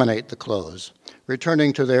who dominate the close,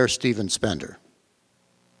 returning to their Stephen Spender.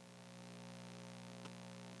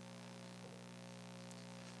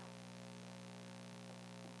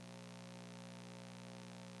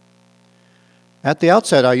 At the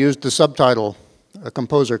outset, I used the subtitle, "A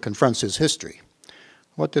Composer Confronts His History."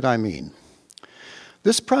 What did I mean?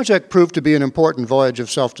 This project proved to be an important voyage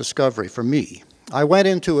of self-discovery for me. I went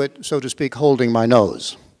into it, so to speak, holding my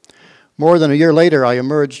nose. More than a year later, I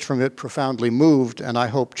emerged from it profoundly moved and I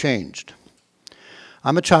hope changed.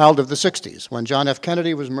 I'm a child of the 60s. When John F.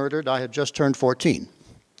 Kennedy was murdered, I had just turned 14.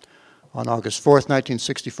 On August 4th,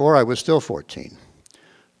 1964, I was still 14.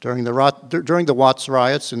 During the Watts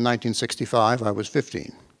riots in 1965, I was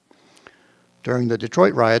 15. During the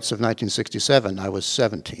Detroit riots of 1967, I was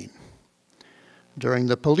 17. During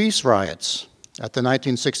the police riots at the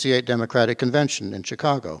 1968 Democratic Convention in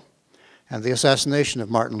Chicago, and the assassination of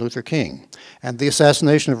Martin Luther King, and the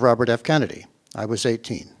assassination of Robert F. Kennedy, I was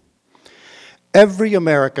 18. Every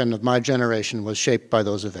American of my generation was shaped by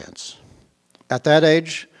those events. At that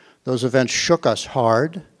age, those events shook us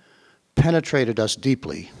hard, penetrated us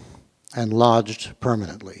deeply, and lodged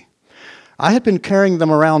permanently. I had been carrying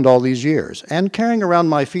them around all these years, and carrying around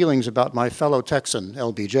my feelings about my fellow Texan,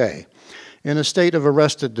 LBJ, in a state of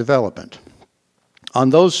arrested development. On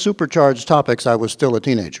those supercharged topics, I was still a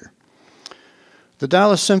teenager. The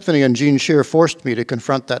Dallas Symphony and Gene Shear forced me to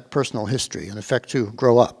confront that personal history, in effect to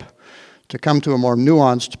grow up, to come to a more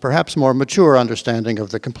nuanced, perhaps more mature understanding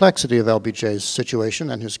of the complexity of LBJ's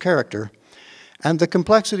situation and his character, and the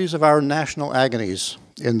complexities of our national agonies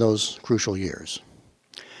in those crucial years.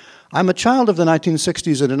 I'm a child of the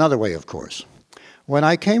 1960s in another way, of course. When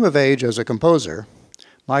I came of age as a composer,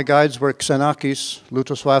 my guides were Xenakis,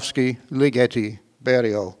 Lutosławski, Ligeti,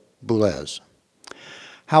 Berio, Boulez.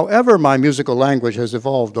 However my musical language has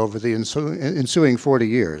evolved over the ensuing 40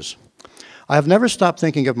 years, I have never stopped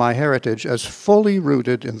thinking of my heritage as fully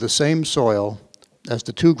rooted in the same soil as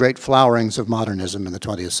the two great flowerings of modernism in the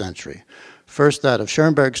 20th century. First that of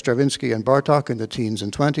Schoenberg, Stravinsky, and Bartók in the teens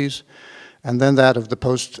and 20s, and then that of the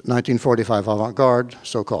post-1945 avant-garde,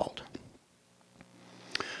 so-called.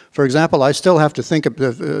 For example, I still have to think,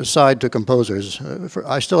 aside to composers,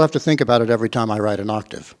 I still have to think about it every time I write an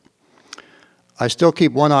octave. I still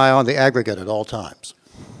keep one eye on the aggregate at all times.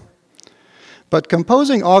 But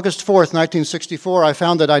composing August 4th, 1964, I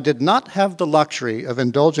found that I did not have the luxury of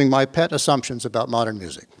indulging my pet assumptions about modern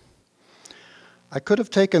music. I could have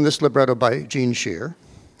taken this libretto by Gene Shear.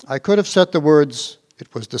 I could have set the words,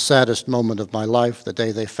 "It was the saddest moment of my life, the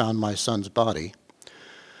day they found my son's body,"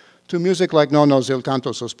 to music like Nono's Il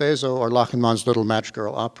Canto Sospeso or Lachenmann's Little Match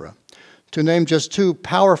Girl opera, to name just two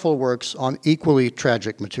powerful works on equally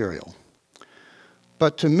tragic material.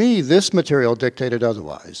 But to me, this material dictated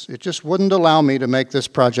otherwise. It just wouldn't allow me to make this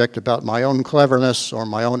project about my own cleverness or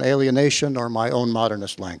my own alienation or my own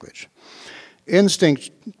modernist language.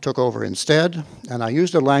 Instinct took over instead, and I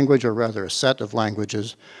used a language, or rather a set of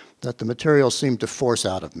languages, that the material seemed to force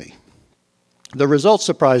out of me. The results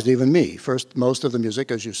surprised even me. First, most of the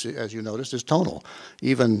music, as you noticed, is tonal,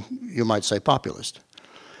 even, you might say, populist.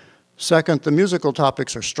 Second, the musical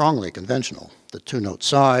topics are strongly conventional. The two-note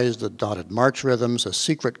size, the dotted march rhythms, a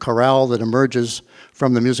secret chorale that emerges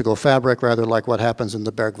from the musical fabric, rather like what happens in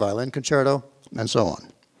the Berg Violin Concerto, and so on.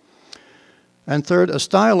 And third, a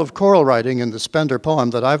style of choral writing in the Spender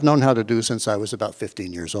poem that I've known how to do since I was about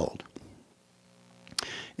 15 years old.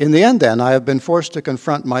 In the end, then, I have been forced to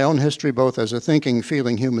confront my own history both as a thinking,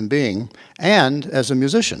 feeling human being and as a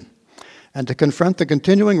musician, and to confront the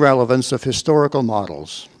continuing relevance of historical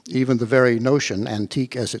models, even the very notion,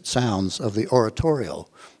 antique as it sounds, of the oratorio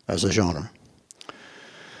as a genre.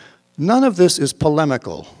 None of this is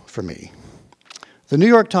polemical for me. The New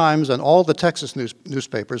York Times and all the Texas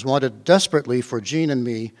newspapers wanted desperately for Gene and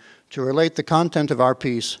me to relate the content of our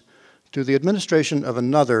piece to the administration of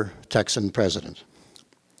another Texan president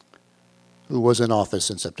who was in office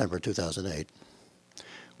in September 2008.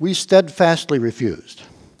 We steadfastly refused.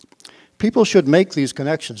 People should make these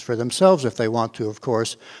connections for themselves if they want to, of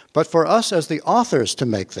course, but for us as the authors to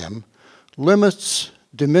make them limits,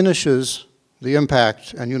 diminishes the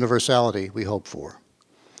impact and universality we hope for.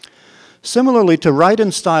 Similarly, to write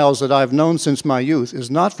in styles that I've known since my youth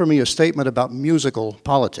is not for me a statement about musical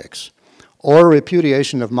politics or a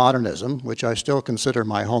repudiation of modernism, which I still consider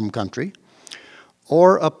my home country,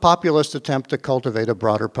 or a populist attempt to cultivate a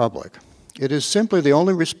broader public. It is simply the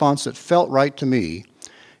only response that felt right to me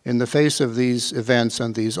in the face of these events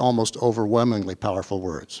and these almost overwhelmingly powerful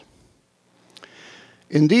words.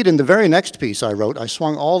 Indeed, in the very next piece I wrote, I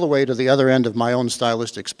swung all the way to the other end of my own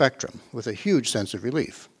stylistic spectrum with a huge sense of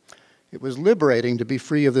relief. It was liberating to be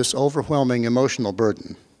free of this overwhelming emotional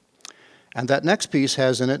burden. And that next piece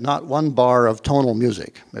has in it not one bar of tonal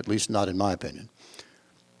music, at least not in my opinion.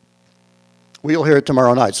 We'll hear it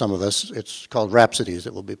tomorrow night, some of us. It's called Rhapsodies.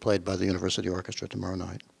 It will be played by the University Orchestra tomorrow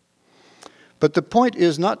night. But the point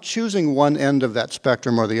is not choosing one end of that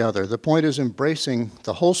spectrum or the other. The point is embracing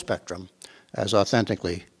the whole spectrum as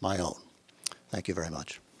authentically my own. Thank you very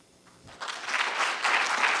much.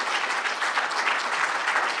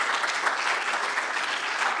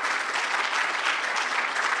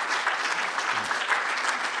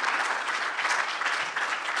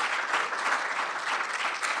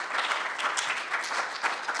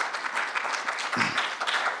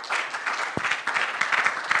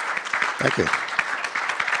 Thank you.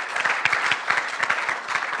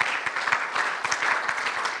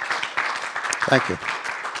 Thank you.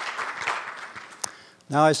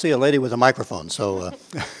 Now I see a lady with a microphone, so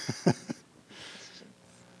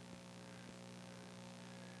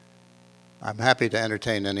I'm happy to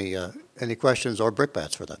entertain any questions or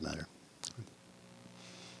brickbats for that matter.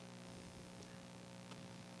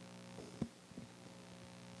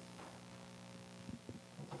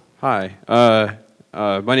 Hi.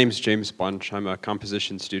 My name is James Bunch. I'm a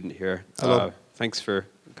composition student here. Hello. Thanks for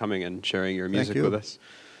coming and sharing your music with us.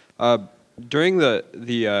 During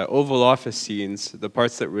the Oval Office scenes, the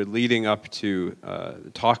parts that were leading up to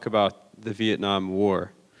talk about the Vietnam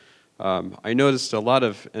War, I noticed a lot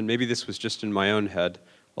of, and maybe this was just in my own head,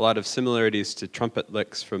 a lot of similarities to trumpet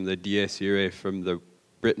licks from the Dies Irae from the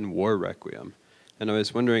Britain War Requiem. And I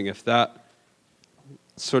was wondering if that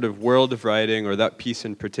sort of world of writing, or that piece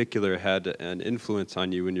in particular, had an influence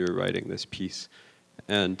on you when you were writing this piece.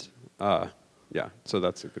 And yeah, so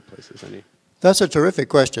that's a good place as any. That's a terrific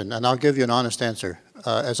question, and I'll give you an honest answer,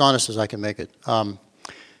 as honest as I can make it.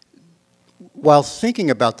 While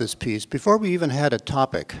thinking about this piece, before we even had a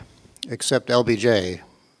topic, except LBJ,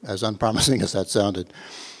 as unpromising as that sounded,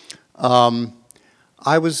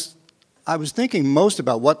 I was thinking most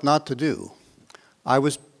about what not to do. I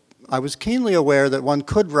was keenly aware that one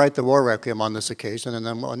could write the War Requiem on this occasion, and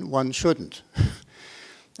then one shouldn't.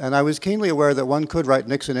 And I was keenly aware that one could write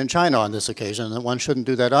Nixon in China on this occasion, and that one shouldn't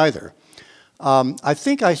do that either. I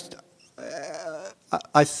think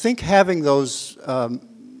having those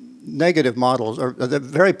negative models, or the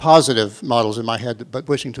very positive models in my head, but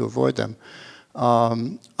wishing to avoid them,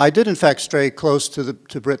 I did in fact stray close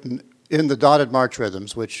to Britain in the dotted march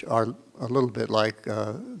rhythms, which are a little bit like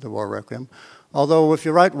the War Requiem. Although if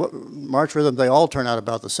you write march rhythm, they all turn out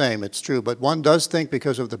about the same, it's true. But one does think,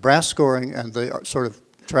 because of the brass scoring and the sort of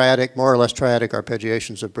triadic, more or less triadic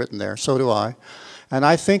arpeggiations of Britten there, so do I. And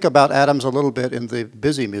I think about Adams a little bit in the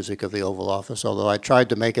busy music of the Oval Office, although I tried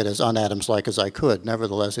to make it as un-Adams-like as I could.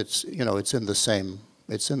 Nevertheless, it's, you know, it's in the same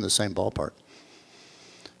ballpark.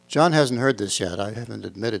 John hasn't heard this yet. I haven't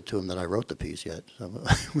admitted to him that I wrote the piece yet. So.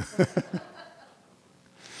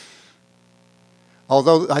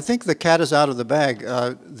 Although I think the cat is out of the bag.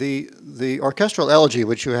 The orchestral elegy,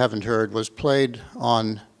 which you haven't heard, was played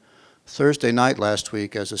on Thursday night last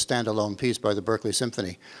week as a standalone piece by the Berkeley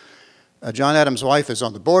Symphony. John Adams' wife is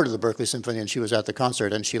on the board of the Berkeley Symphony, and she was at the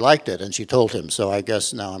concert, and she liked it, and she told him. So I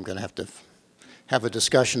guess now I'm going to have a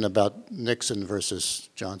discussion about Nixon versus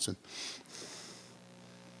Johnson.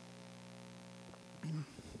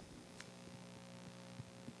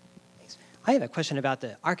 Thanks. I have a question about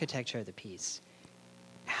the architecture of the piece.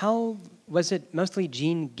 How was it mostly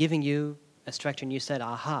Gene giving you a structure and you said,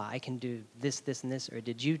 aha, I can do this, this, and this? Or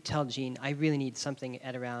did you tell Gene, I really need something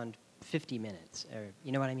at around 50 minutes? Or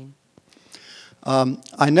you know what I mean?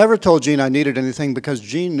 I never told Gene I needed anything because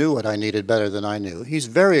Gene knew what I needed better than I knew. He's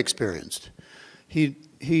very experienced.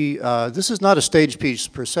 This is not a stage piece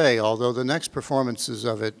per se, although the next performance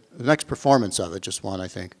of it, just one I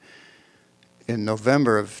think, in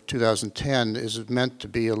November of 2010 is meant to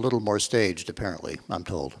be a little more staged, apparently, I'm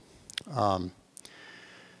told. I'm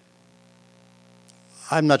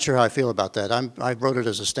not sure how I feel about that. I wrote it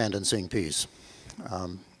as a stand and sing piece.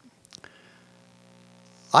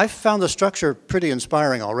 I found the structure pretty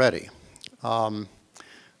inspiring already.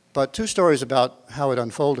 But two stories about how it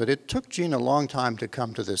unfolded. It took Gene a long time to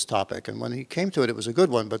come to this topic, and when he came to it, it was a good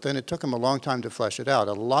one, but then it took him a long time to flesh it out.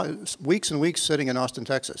 Weeks and weeks sitting in Austin,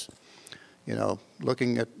 Texas, you know,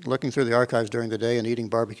 looking through the archives during the day and eating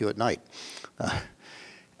barbecue at night.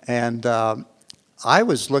 I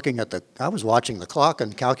was watching the clock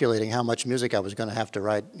and calculating how much music I was going to have to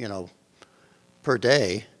write, you know, per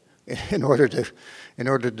day in order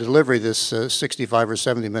to deliver this 65 or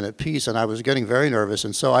 70-minute piece, and I was getting very nervous.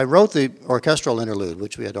 And so I wrote the orchestral interlude,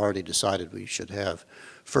 which we had already decided we should have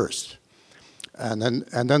first. And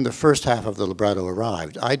then the first half of the libretto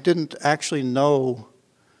arrived. I didn't actually know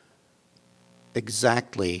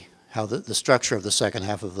exactly how the structure of the second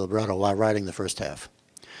half of the libretto while writing the first half.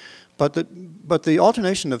 But the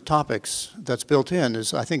alternation of topics that's built in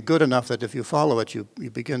is, I think, good enough that if you follow it, you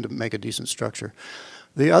begin to make a decent structure.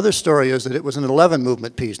 The other story is that it was an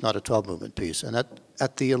 11-movement piece, not a 12-movement piece. And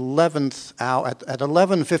at the 11th hour, at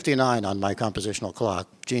 11:59 on my compositional clock,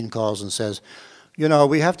 Gene calls and says, you know,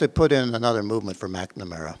 we have to put in another movement for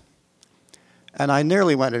McNamara. And I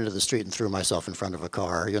nearly went into the street and threw myself in front of a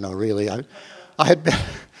car, you know, really. I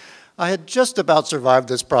had just about survived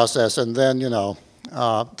this process, and then, you know,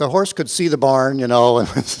 the horse could see the barn, you know, and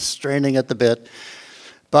was straining at the bit.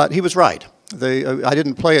 But he was right. I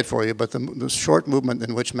didn't play it for you, but the short movement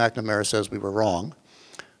in which McNamara says we were wrong,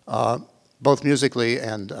 both musically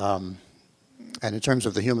and in terms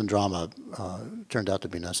of the human drama, turned out to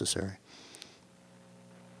be necessary.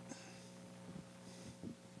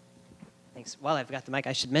 Thanks. While I've got the mic,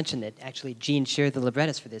 I should mention that actually Gene Shear, the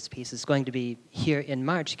librettist for this piece, is going to be here in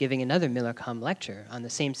March giving another Miller-Com lecture on the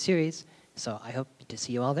same series, so I hope to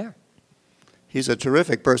see you all there. He's a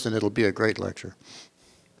terrific person. It'll be a great lecture.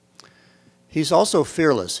 He's also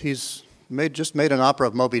fearless. He's just made an opera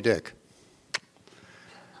of Moby Dick.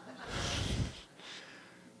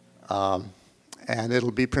 And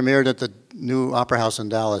it'll be premiered at the new Opera House in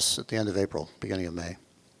Dallas at the end of April, beginning of May.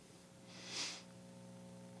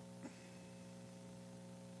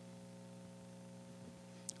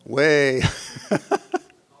 Way.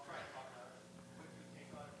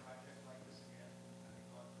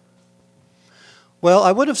 Well,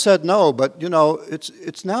 I would have said no, but you know,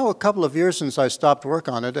 it's now a couple of years since I stopped work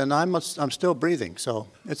on it, and I'm still breathing. So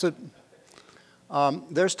it's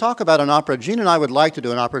there's talk about an opera. Gene and I would like to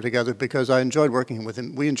do an opera together because I enjoyed working with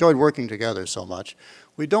him. We enjoyed working together so much.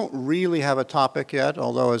 We don't really have a topic yet,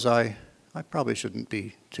 although as I probably shouldn't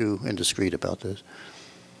be too indiscreet about this.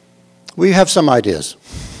 We have some ideas.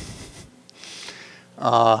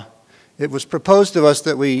 It was proposed to us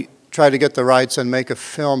that we try to get the rights and make a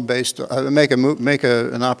film based,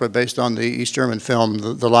 an opera based on the East German film,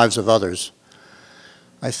 The Lives of Others.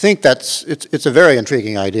 I think it's a very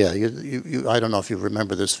intriguing idea. I don't know if you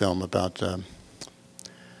remember this film about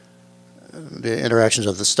the interactions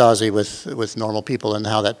of the Stasi with normal people and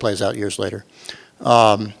how that plays out years later.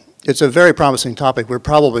 It's a very promising topic. We're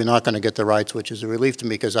probably not going to get the rights, which is a relief to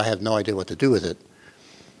me because I have no idea what to do with it.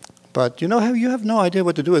 But you know how you have no idea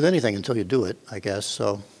what to do with anything until you do it, I guess.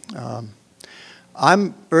 So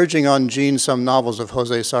I'm urging on Gene some novels of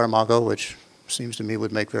Jose Saramago, which seems to me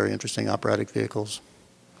would make very interesting operatic vehicles.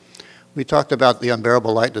 We talked about The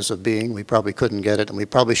Unbearable Lightness of Being. We probably couldn't get it, and we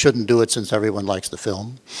probably shouldn't do it since everyone likes the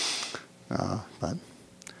film. But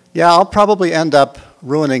yeah, I'll probably end up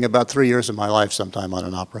ruining about 3 years of my life sometime on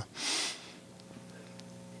an opera.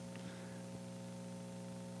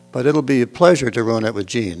 But it'll be a pleasure to ruin it with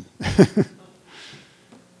Gene.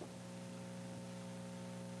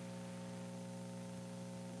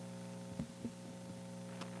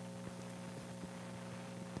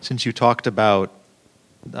 Since you talked about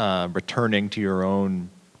returning to your own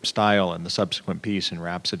style in the subsequent piece in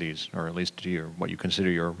Rhapsodies, or at least to your, what you consider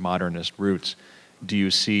your modernist roots, do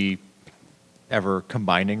you see ever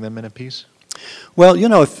combining them in a piece? Well, you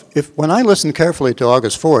know, if when I listen carefully to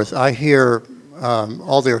August 4th, I hear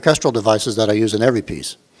all the orchestral devices that I use in every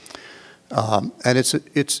piece. And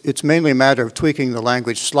it's mainly a matter of tweaking the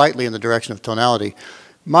language slightly in the direction of tonality.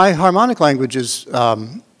 My harmonic language is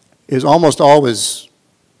almost always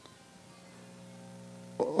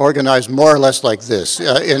organized more or less like this,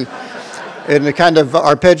 in the kind of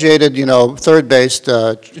arpeggiated, you know, third-based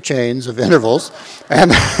chains of intervals,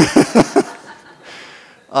 and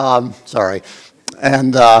sorry,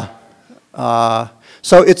 and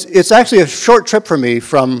so it's actually a short trip for me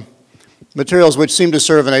from materials which seem to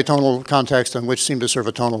serve an atonal context and which seem to serve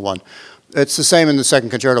a tonal one. It's the same in the second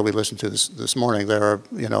concerto we listened to this morning. There are,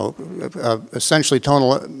 you know, essentially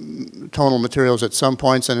tonal materials at some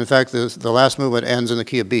points, and in fact, the last movement ends in the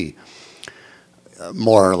key of B,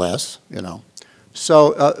 more or less, you know.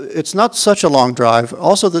 So it's not such a long drive.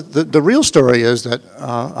 Also, the real story is that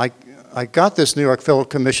I got this New York Phil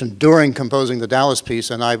commission during composing the Dallas piece,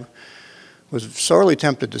 and I was sorely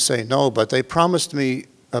tempted to say no, but they promised me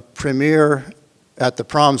a premiere at the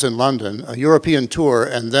Proms in London, a European tour,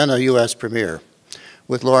 and then a US premiere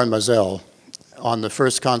with Lauren Mazel on the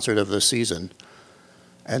first concert of the season.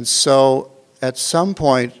 And so at some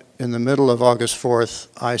point in the middle of August 4th,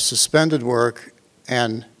 I suspended work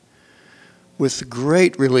and with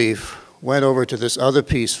great relief went over to this other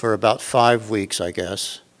piece for about 5 weeks, I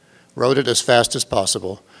guess, wrote it as fast as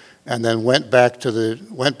possible, and then went back to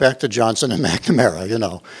Johnson and McNamara, you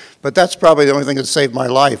know. But that's probably the only thing that saved my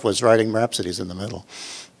life, was writing Rhapsodies in the middle.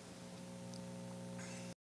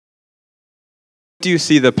 Do you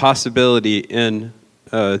see the possibility in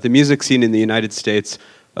the music scene in the United States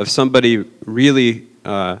of somebody really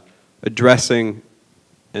addressing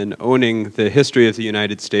and owning the history of the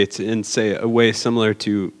United States in, say, a way similar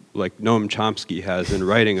to like Noam Chomsky has in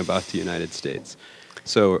writing about the United States?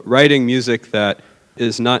 So writing music that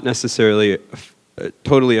is not necessarily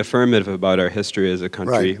totally affirmative about our history as a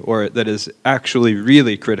country, right, or that is actually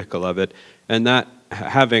really critical of it, and that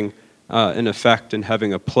having an effect and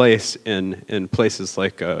having a place in places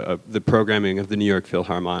like the programming of the New York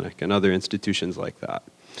Philharmonic and other institutions like that.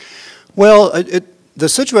 Well, the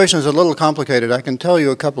situation is a little complicated. I can tell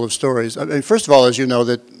you a couple of stories. I mean, first of all, as you know,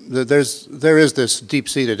 that there is this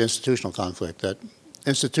deep-seated institutional conflict, that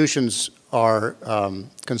institutions are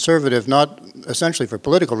conservative, not essentially for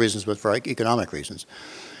political reasons, but for economic reasons.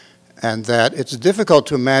 And that it's difficult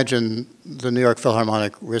to imagine the New York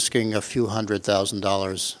Philharmonic risking a few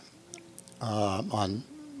 $100,000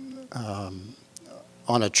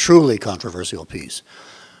 on a truly controversial piece.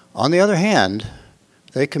 On the other hand,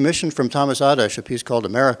 they commissioned from Thomas Adesh a piece called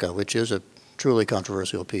America, which is a truly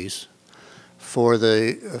controversial piece for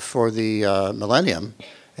the millennium.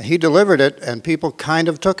 And he delivered it, and people kind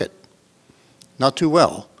of took it. Not too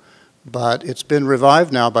well, but it's been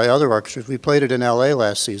revived now by other orchestras. We played it in LA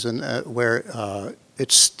last season, where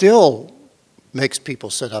it still makes people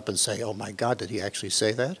sit up and say, oh my God, did he actually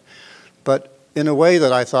say that? But in a way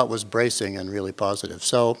that I thought was bracing and really positive.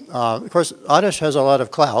 So, of course, Adesh has a lot of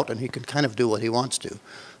clout, and he can kind of do what he wants to.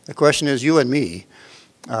 The question is, you and me,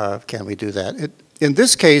 can we do that? In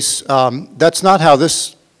this case, that's not how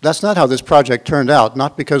this project turned out,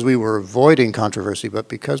 not because we were avoiding controversy, but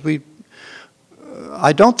because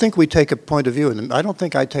I don't think we take a point of view, and I don't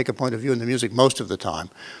think I take a point of view in the music most of the time.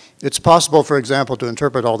 It's possible, for example, to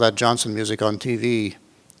interpret all that Johnson music on TV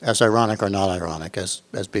as ironic or not ironic, as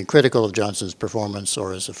being critical of Johnson's performance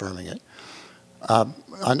or as affirming it.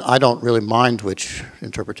 I don't really mind which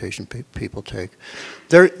interpretation people take.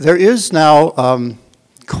 There is now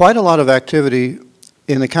quite a lot of activity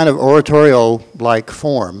in a kind of oratorio-like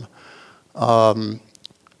form,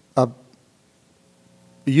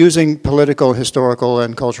 using political, historical,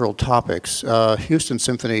 and cultural topics. Houston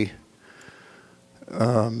Symphony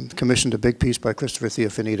commissioned a big piece by Christopher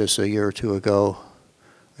Theophanidis a year or two ago.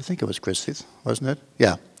 I think it was Chris, wasn't it?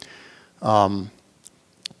 Yeah.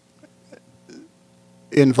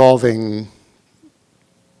 involving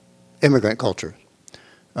immigrant culture,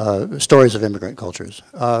 stories of immigrant cultures.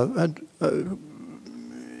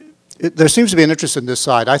 There seems to be an interest in this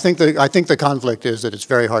side. I think the conflict is that it's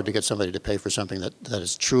very hard to get somebody to pay for something that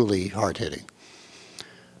is truly hard-hitting.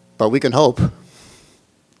 But we can hope.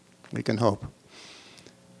 We can hope.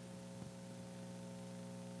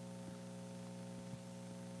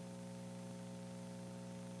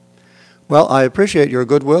 Well, I appreciate your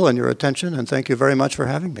goodwill and your attention, and thank you very much for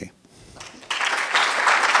having me.